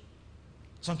separation?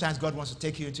 Sometimes God wants to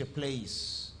take you into a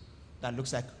place that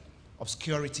looks like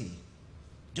obscurity.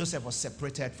 Joseph was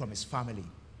separated from his family.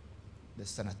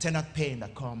 There's an attendant pain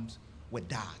that comes with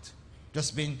that.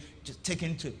 Just being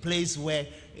taken to a place where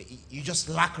you just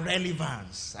lack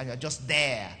relevance and you're just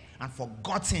there and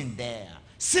forgotten there.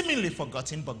 Seemingly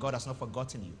forgotten, but God has not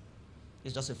forgotten you.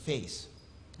 It's just a phase.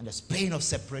 And there's pain of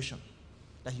separation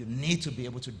that you need to be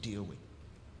able to deal with.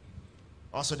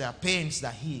 Also, there are pains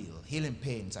that heal. Healing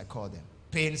pains, I call them.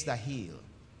 Pains that heal.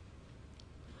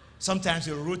 Sometimes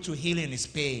the route to healing is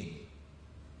pain.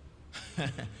 I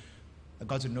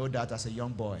got to know that as a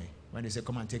young boy. When they say,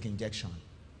 come and take injection,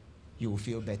 you will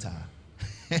feel better.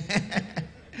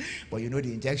 But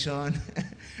the injection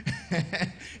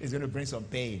is going to bring some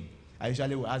pain. I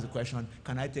usually will ask the question,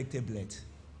 can I take tablet?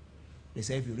 They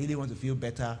say, if you really want to feel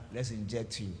better, let's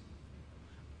inject you.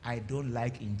 I don't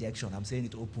like injection. I'm saying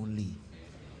it openly.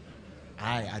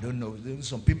 I don't know.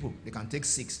 Some people, they can take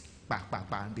 6,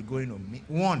 and be going on me.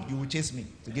 1, you will chase me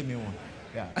to give me 1.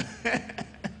 Yeah.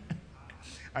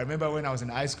 I remember when I was in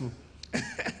high school,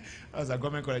 I was at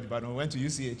government college, but when I went to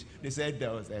UCH, they said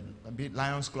there was a big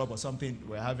Lions Club or something.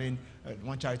 We're having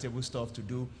one charitable stuff to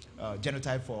do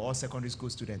genotype for all secondary school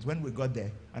students. When we got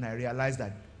there, and I realized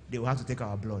that they will have to take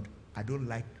our blood. I don't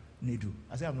like needle.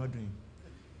 I said, I'm not doing it.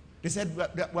 They said,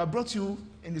 we brought you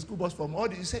in the school bus from all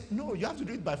this. You said, no, you have to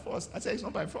do it by force. I said, it's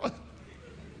not by force.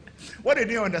 What they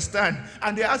didn't understand.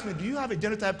 And they asked me, do you have a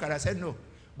genotype card? I said, no.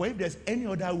 But if there's any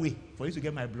other way for you to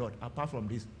get my blood, apart from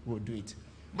this, we'll do it.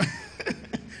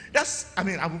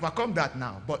 I've overcome that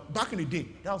now. But back in the day,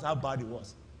 that was how bad it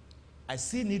was. I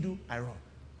see needle, I run.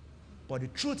 But the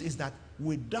truth is that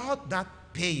without that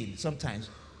pain, sometimes,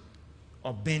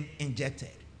 of being injected,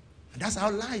 and that's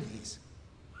how life is.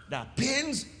 There are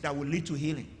pains that will lead to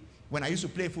healing. When I used to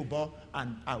play football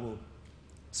and I will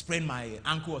sprain my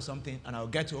ankle or something and I will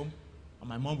get home and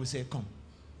my mom will say, come,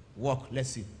 walk, let's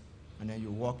see. And then you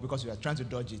walk because you are trying to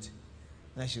dodge it.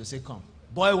 And then she will say, come,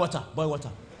 boil water, boil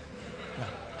water.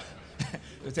 Yeah.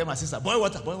 You tell my sister, boil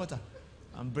water, boil water.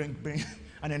 And bring.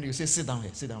 And then you say, sit down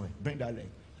here, bring that leg.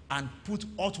 and put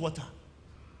hot water.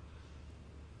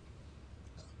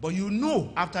 But you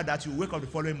know after that you wake up the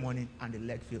following morning and the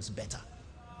leg feels better.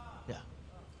 Yeah.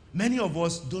 Many of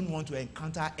us don't want to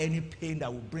encounter any pain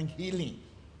that will bring healing.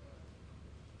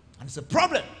 And it's a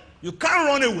problem. You can't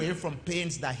run away from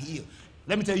pains that heal.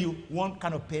 Let me tell you one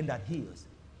kind of pain that heals.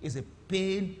 Is a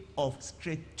pain of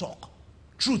straight talk.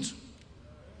 Truth.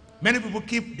 Many people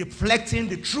keep deflecting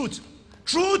the truth.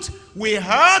 Truth will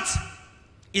hurt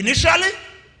initially,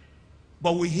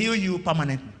 but will heal you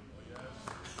permanently.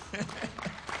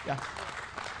 Yeah.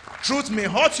 Truth may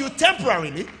hurt you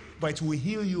temporarily, but it will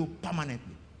heal you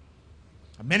permanently.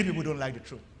 And many people don't like the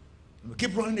truth. And we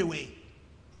keep running away.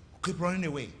 Keep running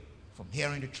away from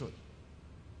hearing the truth.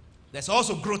 There's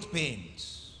also growth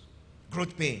pains.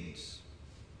 Growth pains.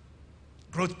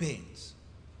 Growth pains.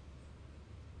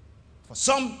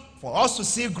 For us to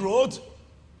see growth,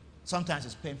 sometimes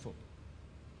it's painful.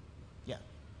 Yeah.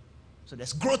 So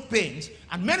there's growth pains,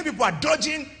 and many people are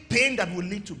dodging pain that will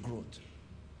lead to growth.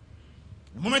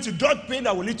 The moment you dodge pain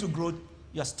that will lead to growth,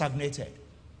 you're stagnated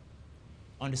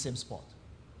on the same spot.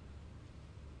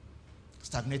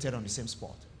 Stagnated on the same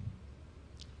spot.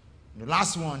 And the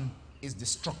last one is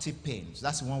destructive pains.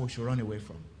 That's the one we should run away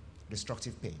from.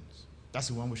 Destructive pains. That's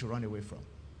the one we should run away from.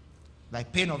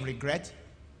 Like pain of regret,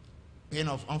 pain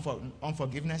of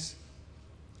unforgiveness.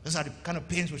 Those are the kind of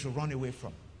pains we should run away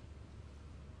from.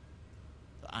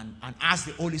 And ask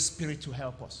the Holy Spirit to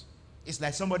help us. It's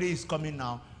like somebody is coming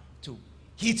now to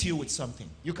hit you with something.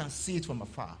 You can see it from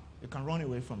afar. You can run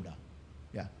away from that.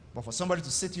 Yeah. But for somebody to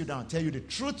sit you down and tell you the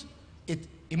truth, it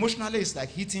emotionally is like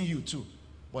hitting you too.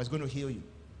 But it's going to heal you.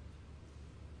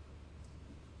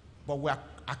 But we are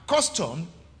accustomed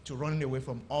to running away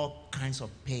from all kinds of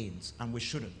pains, and we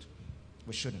shouldn't.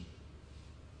 We shouldn't.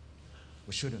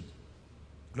 We shouldn't.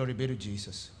 Glory be to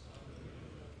Jesus.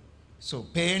 So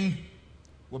pain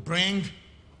will bring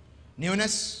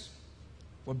newness,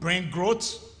 will bring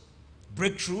growth,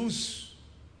 breakthroughs,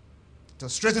 to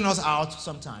straighten us out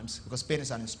sometimes, because pain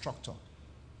is an instructor.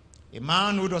 A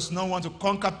man who does not want to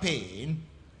conquer pain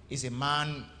is a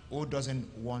man who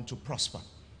doesn't want to prosper.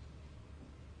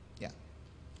 Yeah.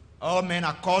 All men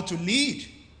are called to lead,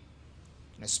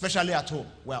 especially at home.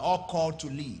 We're all called to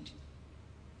lead.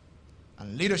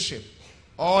 And leadership,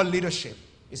 all leadership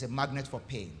is a magnet for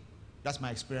pain. That's my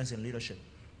experience in leadership.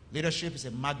 Leadership is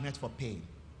a magnet for pain.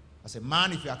 As a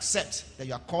man, if you accept that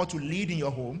you are called to lead in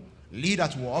your home, lead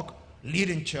at work, lead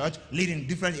in church, lead in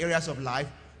different areas of life,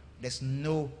 there's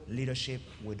no leadership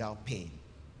without pain.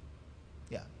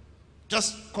 Yeah.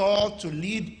 Just called to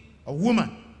lead a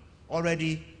woman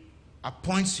already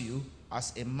appoints you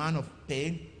as a man of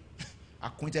pain,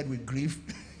 acquainted with grief,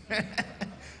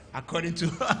 according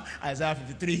to Isaiah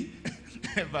 53,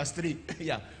 verse 3.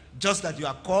 Yeah. Just that you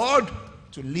are called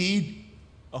to lead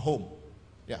a home.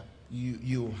 Yeah.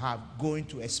 You are going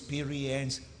to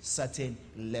experience certain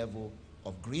level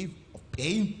of grief, of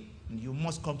pain, and you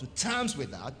must come to terms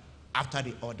with that after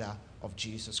the order of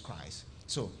Jesus Christ.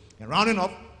 So, in rounding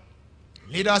up,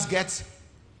 leaders get,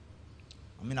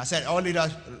 I said all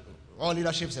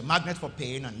leadership is a magnet for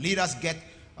pain, and leaders get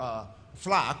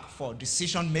flack for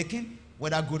decision making,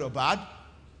 whether good or bad,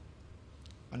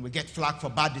 and we get flack for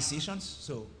bad decisions.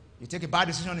 So, you take a bad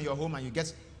decision in your home and you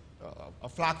get a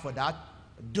flack for that.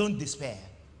 Don't despair.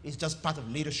 It's just part of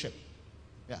leadership.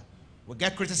 Yeah. We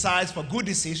get criticized for good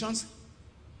decisions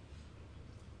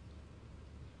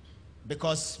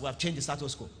because we have changed the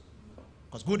status quo.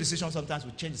 Because good decisions sometimes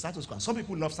will change the status quo. And some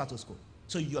people love status quo.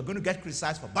 So you are going to get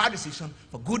criticized for bad decision,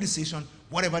 for good decision,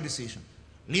 whatever decision.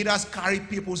 Leaders carry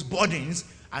people's burdens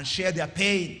and share their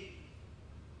pain.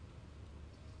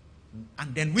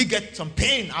 And then we get some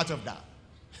pain out of that.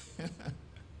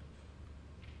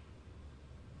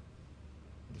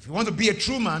 If you want to be a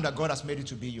true man that God has made you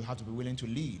to be, you have to be willing to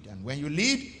lead. And when you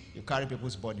lead, you carry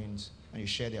people's burdens and you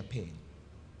share their pain.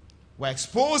 We're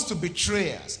exposed to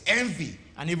betrayers, envy,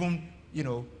 and even,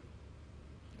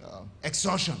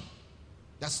 extortion.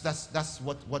 That's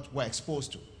what we're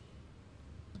exposed to.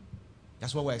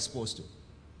 That's what we're exposed to.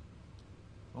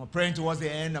 When we're praying towards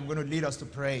the end, I'm going to lead us to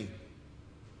pray.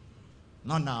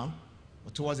 Not now,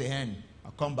 but towards the end,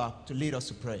 I'll come back to lead us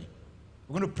to pray.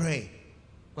 We're going to pray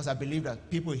because I believe that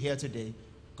people here today,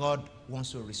 God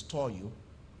wants to restore you,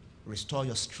 restore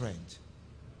your strength.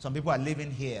 Some people are living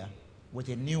here with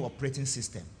a new operating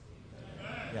system.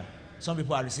 Yeah. Some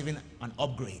people are receiving an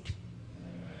upgrade.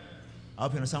 I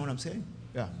hope you understand what I'm saying.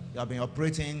 Yeah. You have been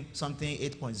operating something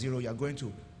 8.0, you are going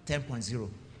to 10.0.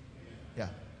 Yeah.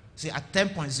 See, at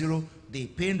 10.0, the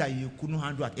pain that you couldn't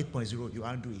handle at 8.0, you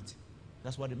undo it.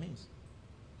 That's what it means.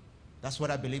 That's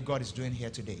what I believe God is doing here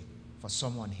today for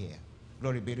someone here.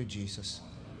 Glory be to Jesus.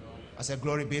 I said,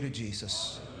 glory be to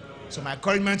Jesus. So my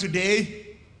encouragement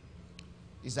today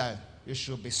is that you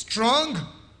should be strong,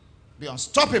 be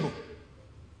unstoppable.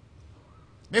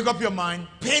 Make up your mind,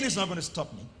 pain is not going to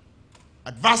stop me.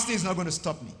 Adversity is not going to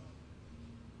stop me.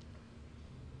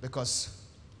 Because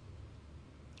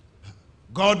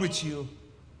God with you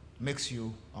makes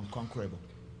you unconquerable.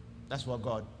 That's what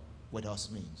God with us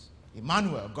means.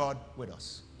 Emmanuel, God with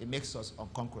us. It makes us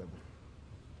unconquerable.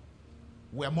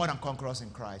 We are more than conquerors in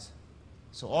Christ.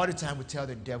 So all the time we tell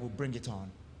the devil, bring it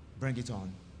on, bring it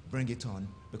on, bring it on,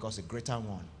 because the greater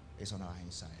one is on our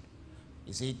inside.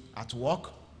 Is it at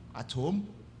work, at home,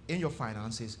 in your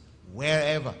finances,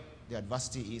 wherever the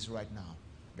adversity is right now,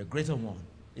 the greater one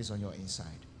is on your inside.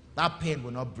 That pain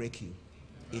will not break you.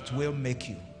 It will make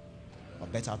you a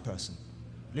better person.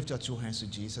 Lift your two hands to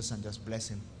Jesus and just bless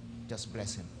him. Just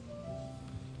bless him.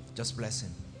 Just bless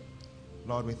him.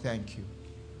 Lord, we thank you.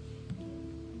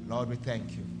 Lord, we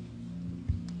thank you.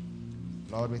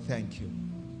 Lord, we thank you.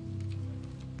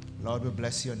 Lord, we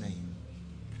bless your name.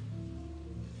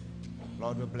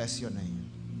 Lord, we bless your name.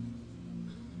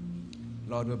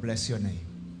 Lord, we bless your name.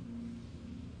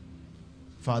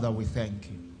 Father, we thank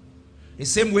you. The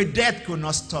same way death could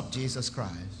not stop Jesus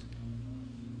Christ.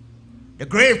 The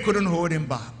grave couldn't hold him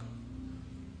back.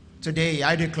 Today,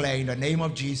 I declare in the name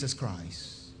of Jesus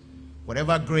Christ,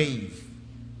 whatever grave,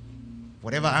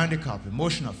 whatever handicap,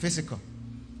 emotional, physical,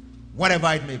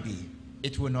 whatever it may be,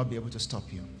 it will not be able to stop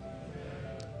you.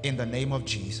 In the name of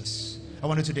Jesus. I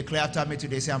want you to declare after me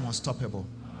today, say, I'm unstoppable.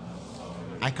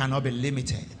 I cannot be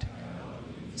limited.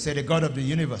 Say, the God of the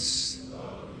universe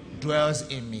dwells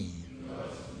in me.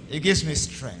 It gives me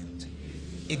strength.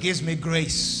 It gives me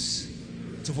grace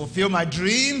to fulfill my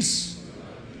dreams,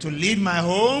 to lead my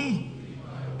home,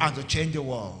 and to change the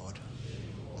world.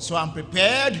 So I'm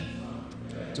prepared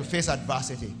to face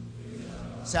adversity.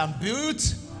 Say, I'm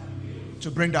built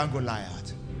to bring down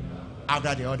Goliath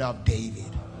after the order of David.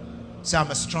 Say,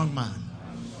 I'm a strong man.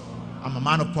 I'm a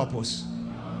man of purpose.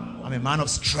 I'm a man of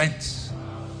strength.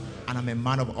 And I'm a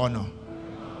man of honor.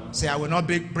 Say, I will not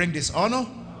bring dishonor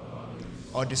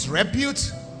or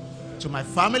disrepute to my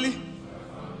family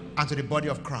and to the body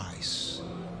of Christ.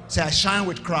 Say, I shine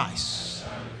with Christ.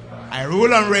 I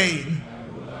rule and reign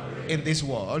in this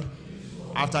world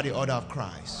after the order of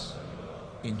Christ.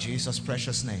 In Jesus'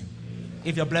 precious name.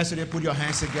 If you're blessed today, put your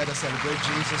hands together, celebrate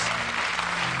Jesus.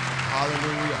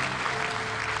 Hallelujah.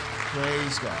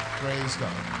 Praise God. Praise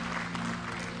God.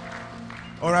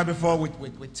 All right, before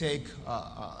we take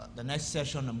the next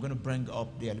session, I'm going to bring up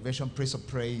the Elevation Praise of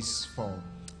Praise for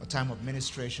a time of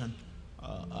ministration.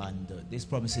 This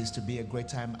promises to be a great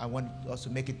time. I want us to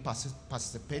make it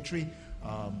participatory.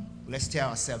 Let's tear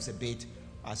ourselves a bit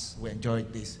as we enjoy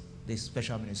this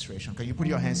special ministration. Can you put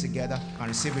your hands together and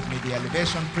receive with me the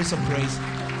Elevation Praise of Praise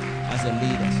as the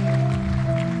leaders?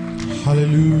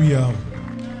 Hallelujah.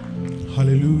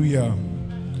 Hallelujah.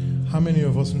 How many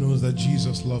of us knows that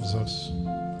Jesus loves us?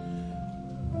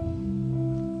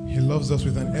 He loves us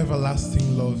with an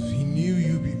everlasting love. He knew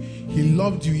you. He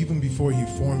loved you even before he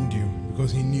formed you,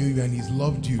 because he knew you and he's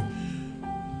loved you.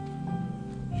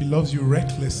 He loves you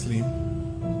recklessly.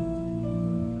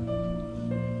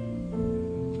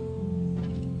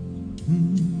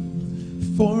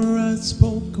 Before I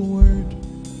spoke a word,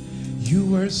 you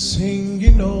were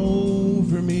singing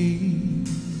over me.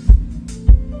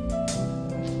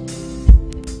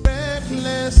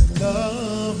 Reckless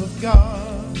love of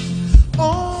God,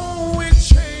 oh, it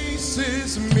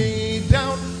chases me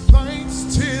down,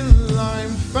 fights till I'm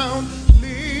found,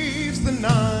 leaves the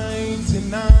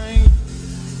 99.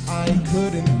 I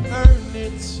couldn't earn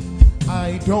it,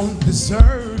 I don't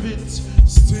deserve it,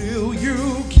 still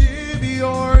you give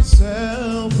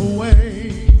yourself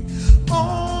away.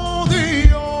 Oh,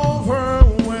 the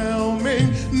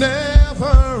overwhelming,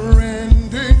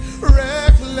 never-ending,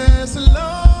 reckless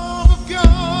love of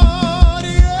God,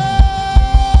 yeah.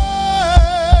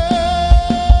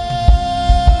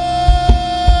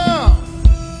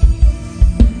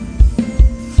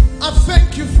 I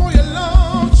thank you for your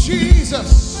love,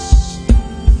 Jesus.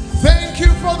 Thank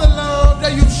you for the love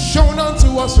that you've shown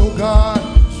unto us, oh God.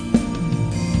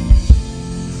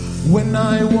 When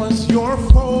I was your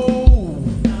foe,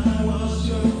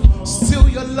 still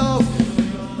your love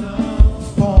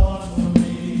fought for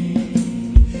me.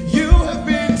 You have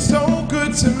been so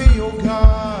good to me, oh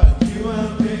God. You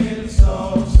have been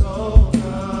so, so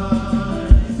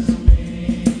kind to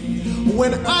me.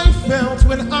 When I felt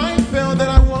that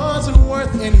I wasn't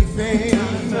worth anything, I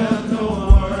felt no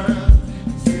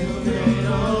worth till they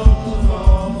all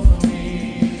for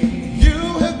me. You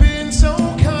have been so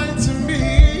kind to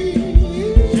me.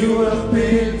 You have been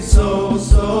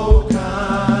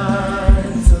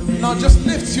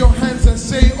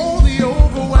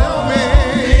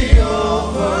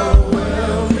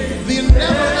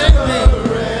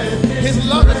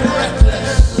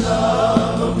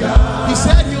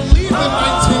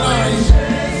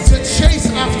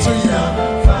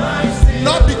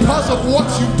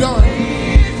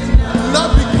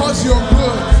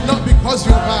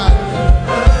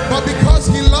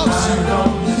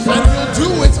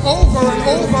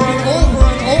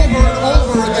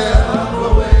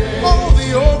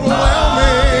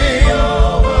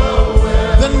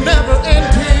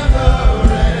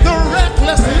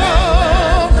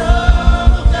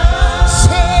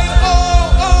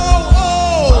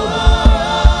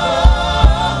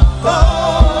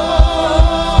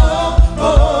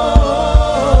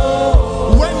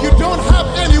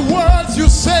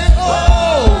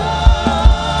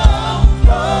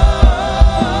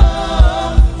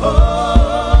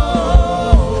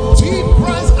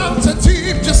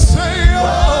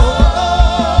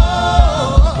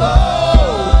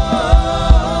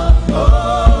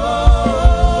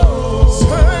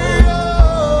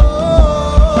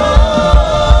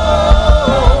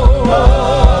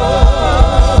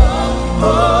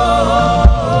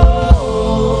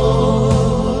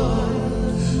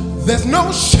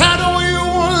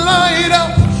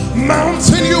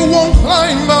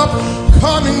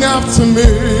after me.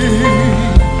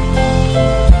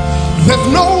 There's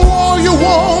no wall you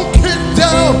won't kick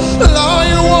down, lie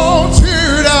you won't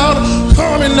tear down,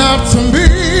 coming after me.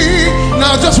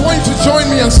 Now I just want you to join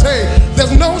me and say,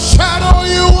 there's no shadow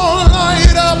you won't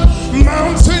light up,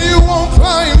 mountain you won't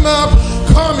climb up,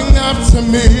 coming after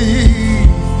me.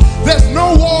 There's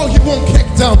no wall you won't kick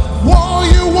down, wall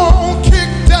you won't kick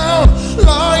down,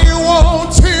 lie you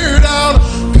won't tear down,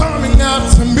 coming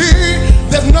after me.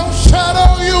 There's no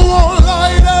shadow you won't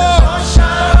light up, no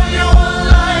shadow you won't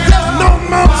light up, there's no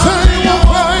mountain you won't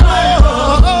climb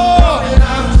up, coming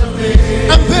after me.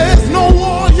 And there's no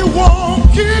wall you won't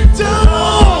kick down,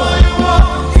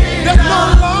 there's no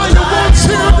lie you won't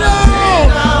tear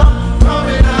down,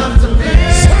 coming after me.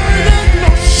 Say there's no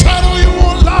shadow you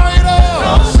won't light up,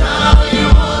 no shadow you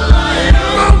won't light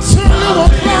up, mountain you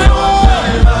won't climb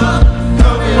up,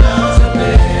 coming after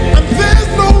me. And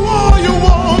there's no wall you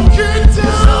won't kick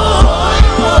down,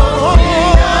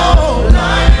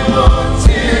 lie you won't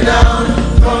tear down,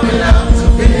 coming after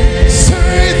me.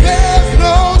 Say there's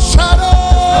no shadow,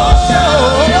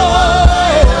 you won't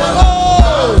light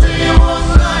up,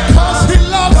 cause he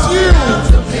loves you,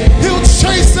 he'll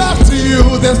chase after you.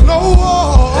 There's no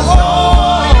wall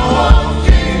you won't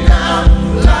kick down,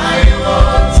 lie you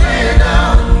won't tear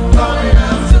down, coming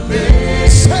after me.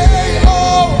 Say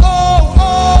oh, oh,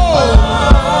 oh,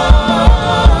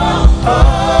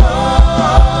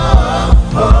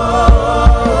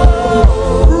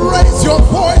 raise your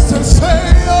voice and say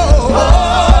oh,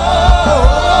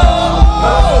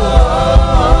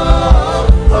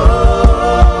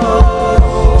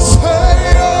 say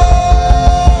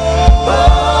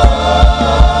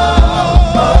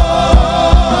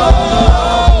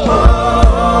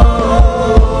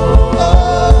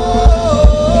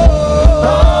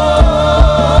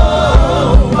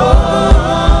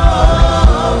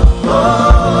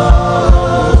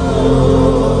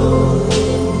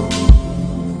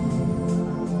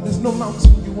there's no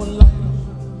mountain you won't light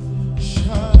up,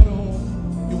 shadow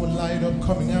you won't light up,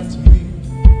 coming after me.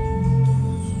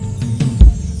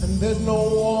 And there's no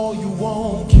wall you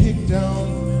won't kick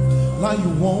down, lie you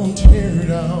won't tear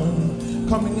down,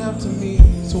 coming after me.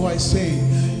 So I say,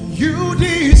 you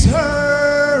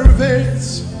deserve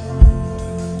it,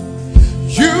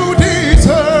 you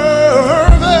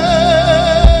deserve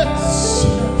it,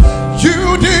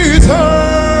 you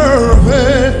deserve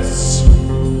it,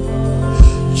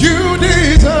 you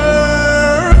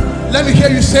deserve. Let me hear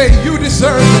you say, you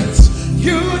deserve it,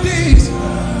 you deserve.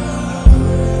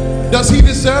 Does he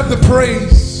deserve the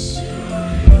praise?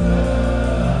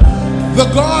 The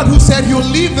God who said he'll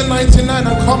leave the 99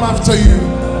 and come after you,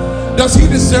 does he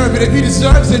deserve it? If he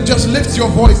deserves it, just lift your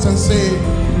voice and say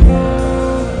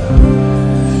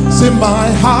my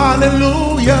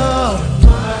hallelujah,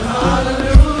 my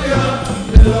hallelujah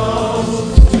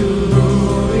belongs to you.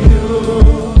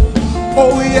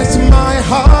 Oh yes, my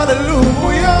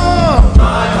hallelujah,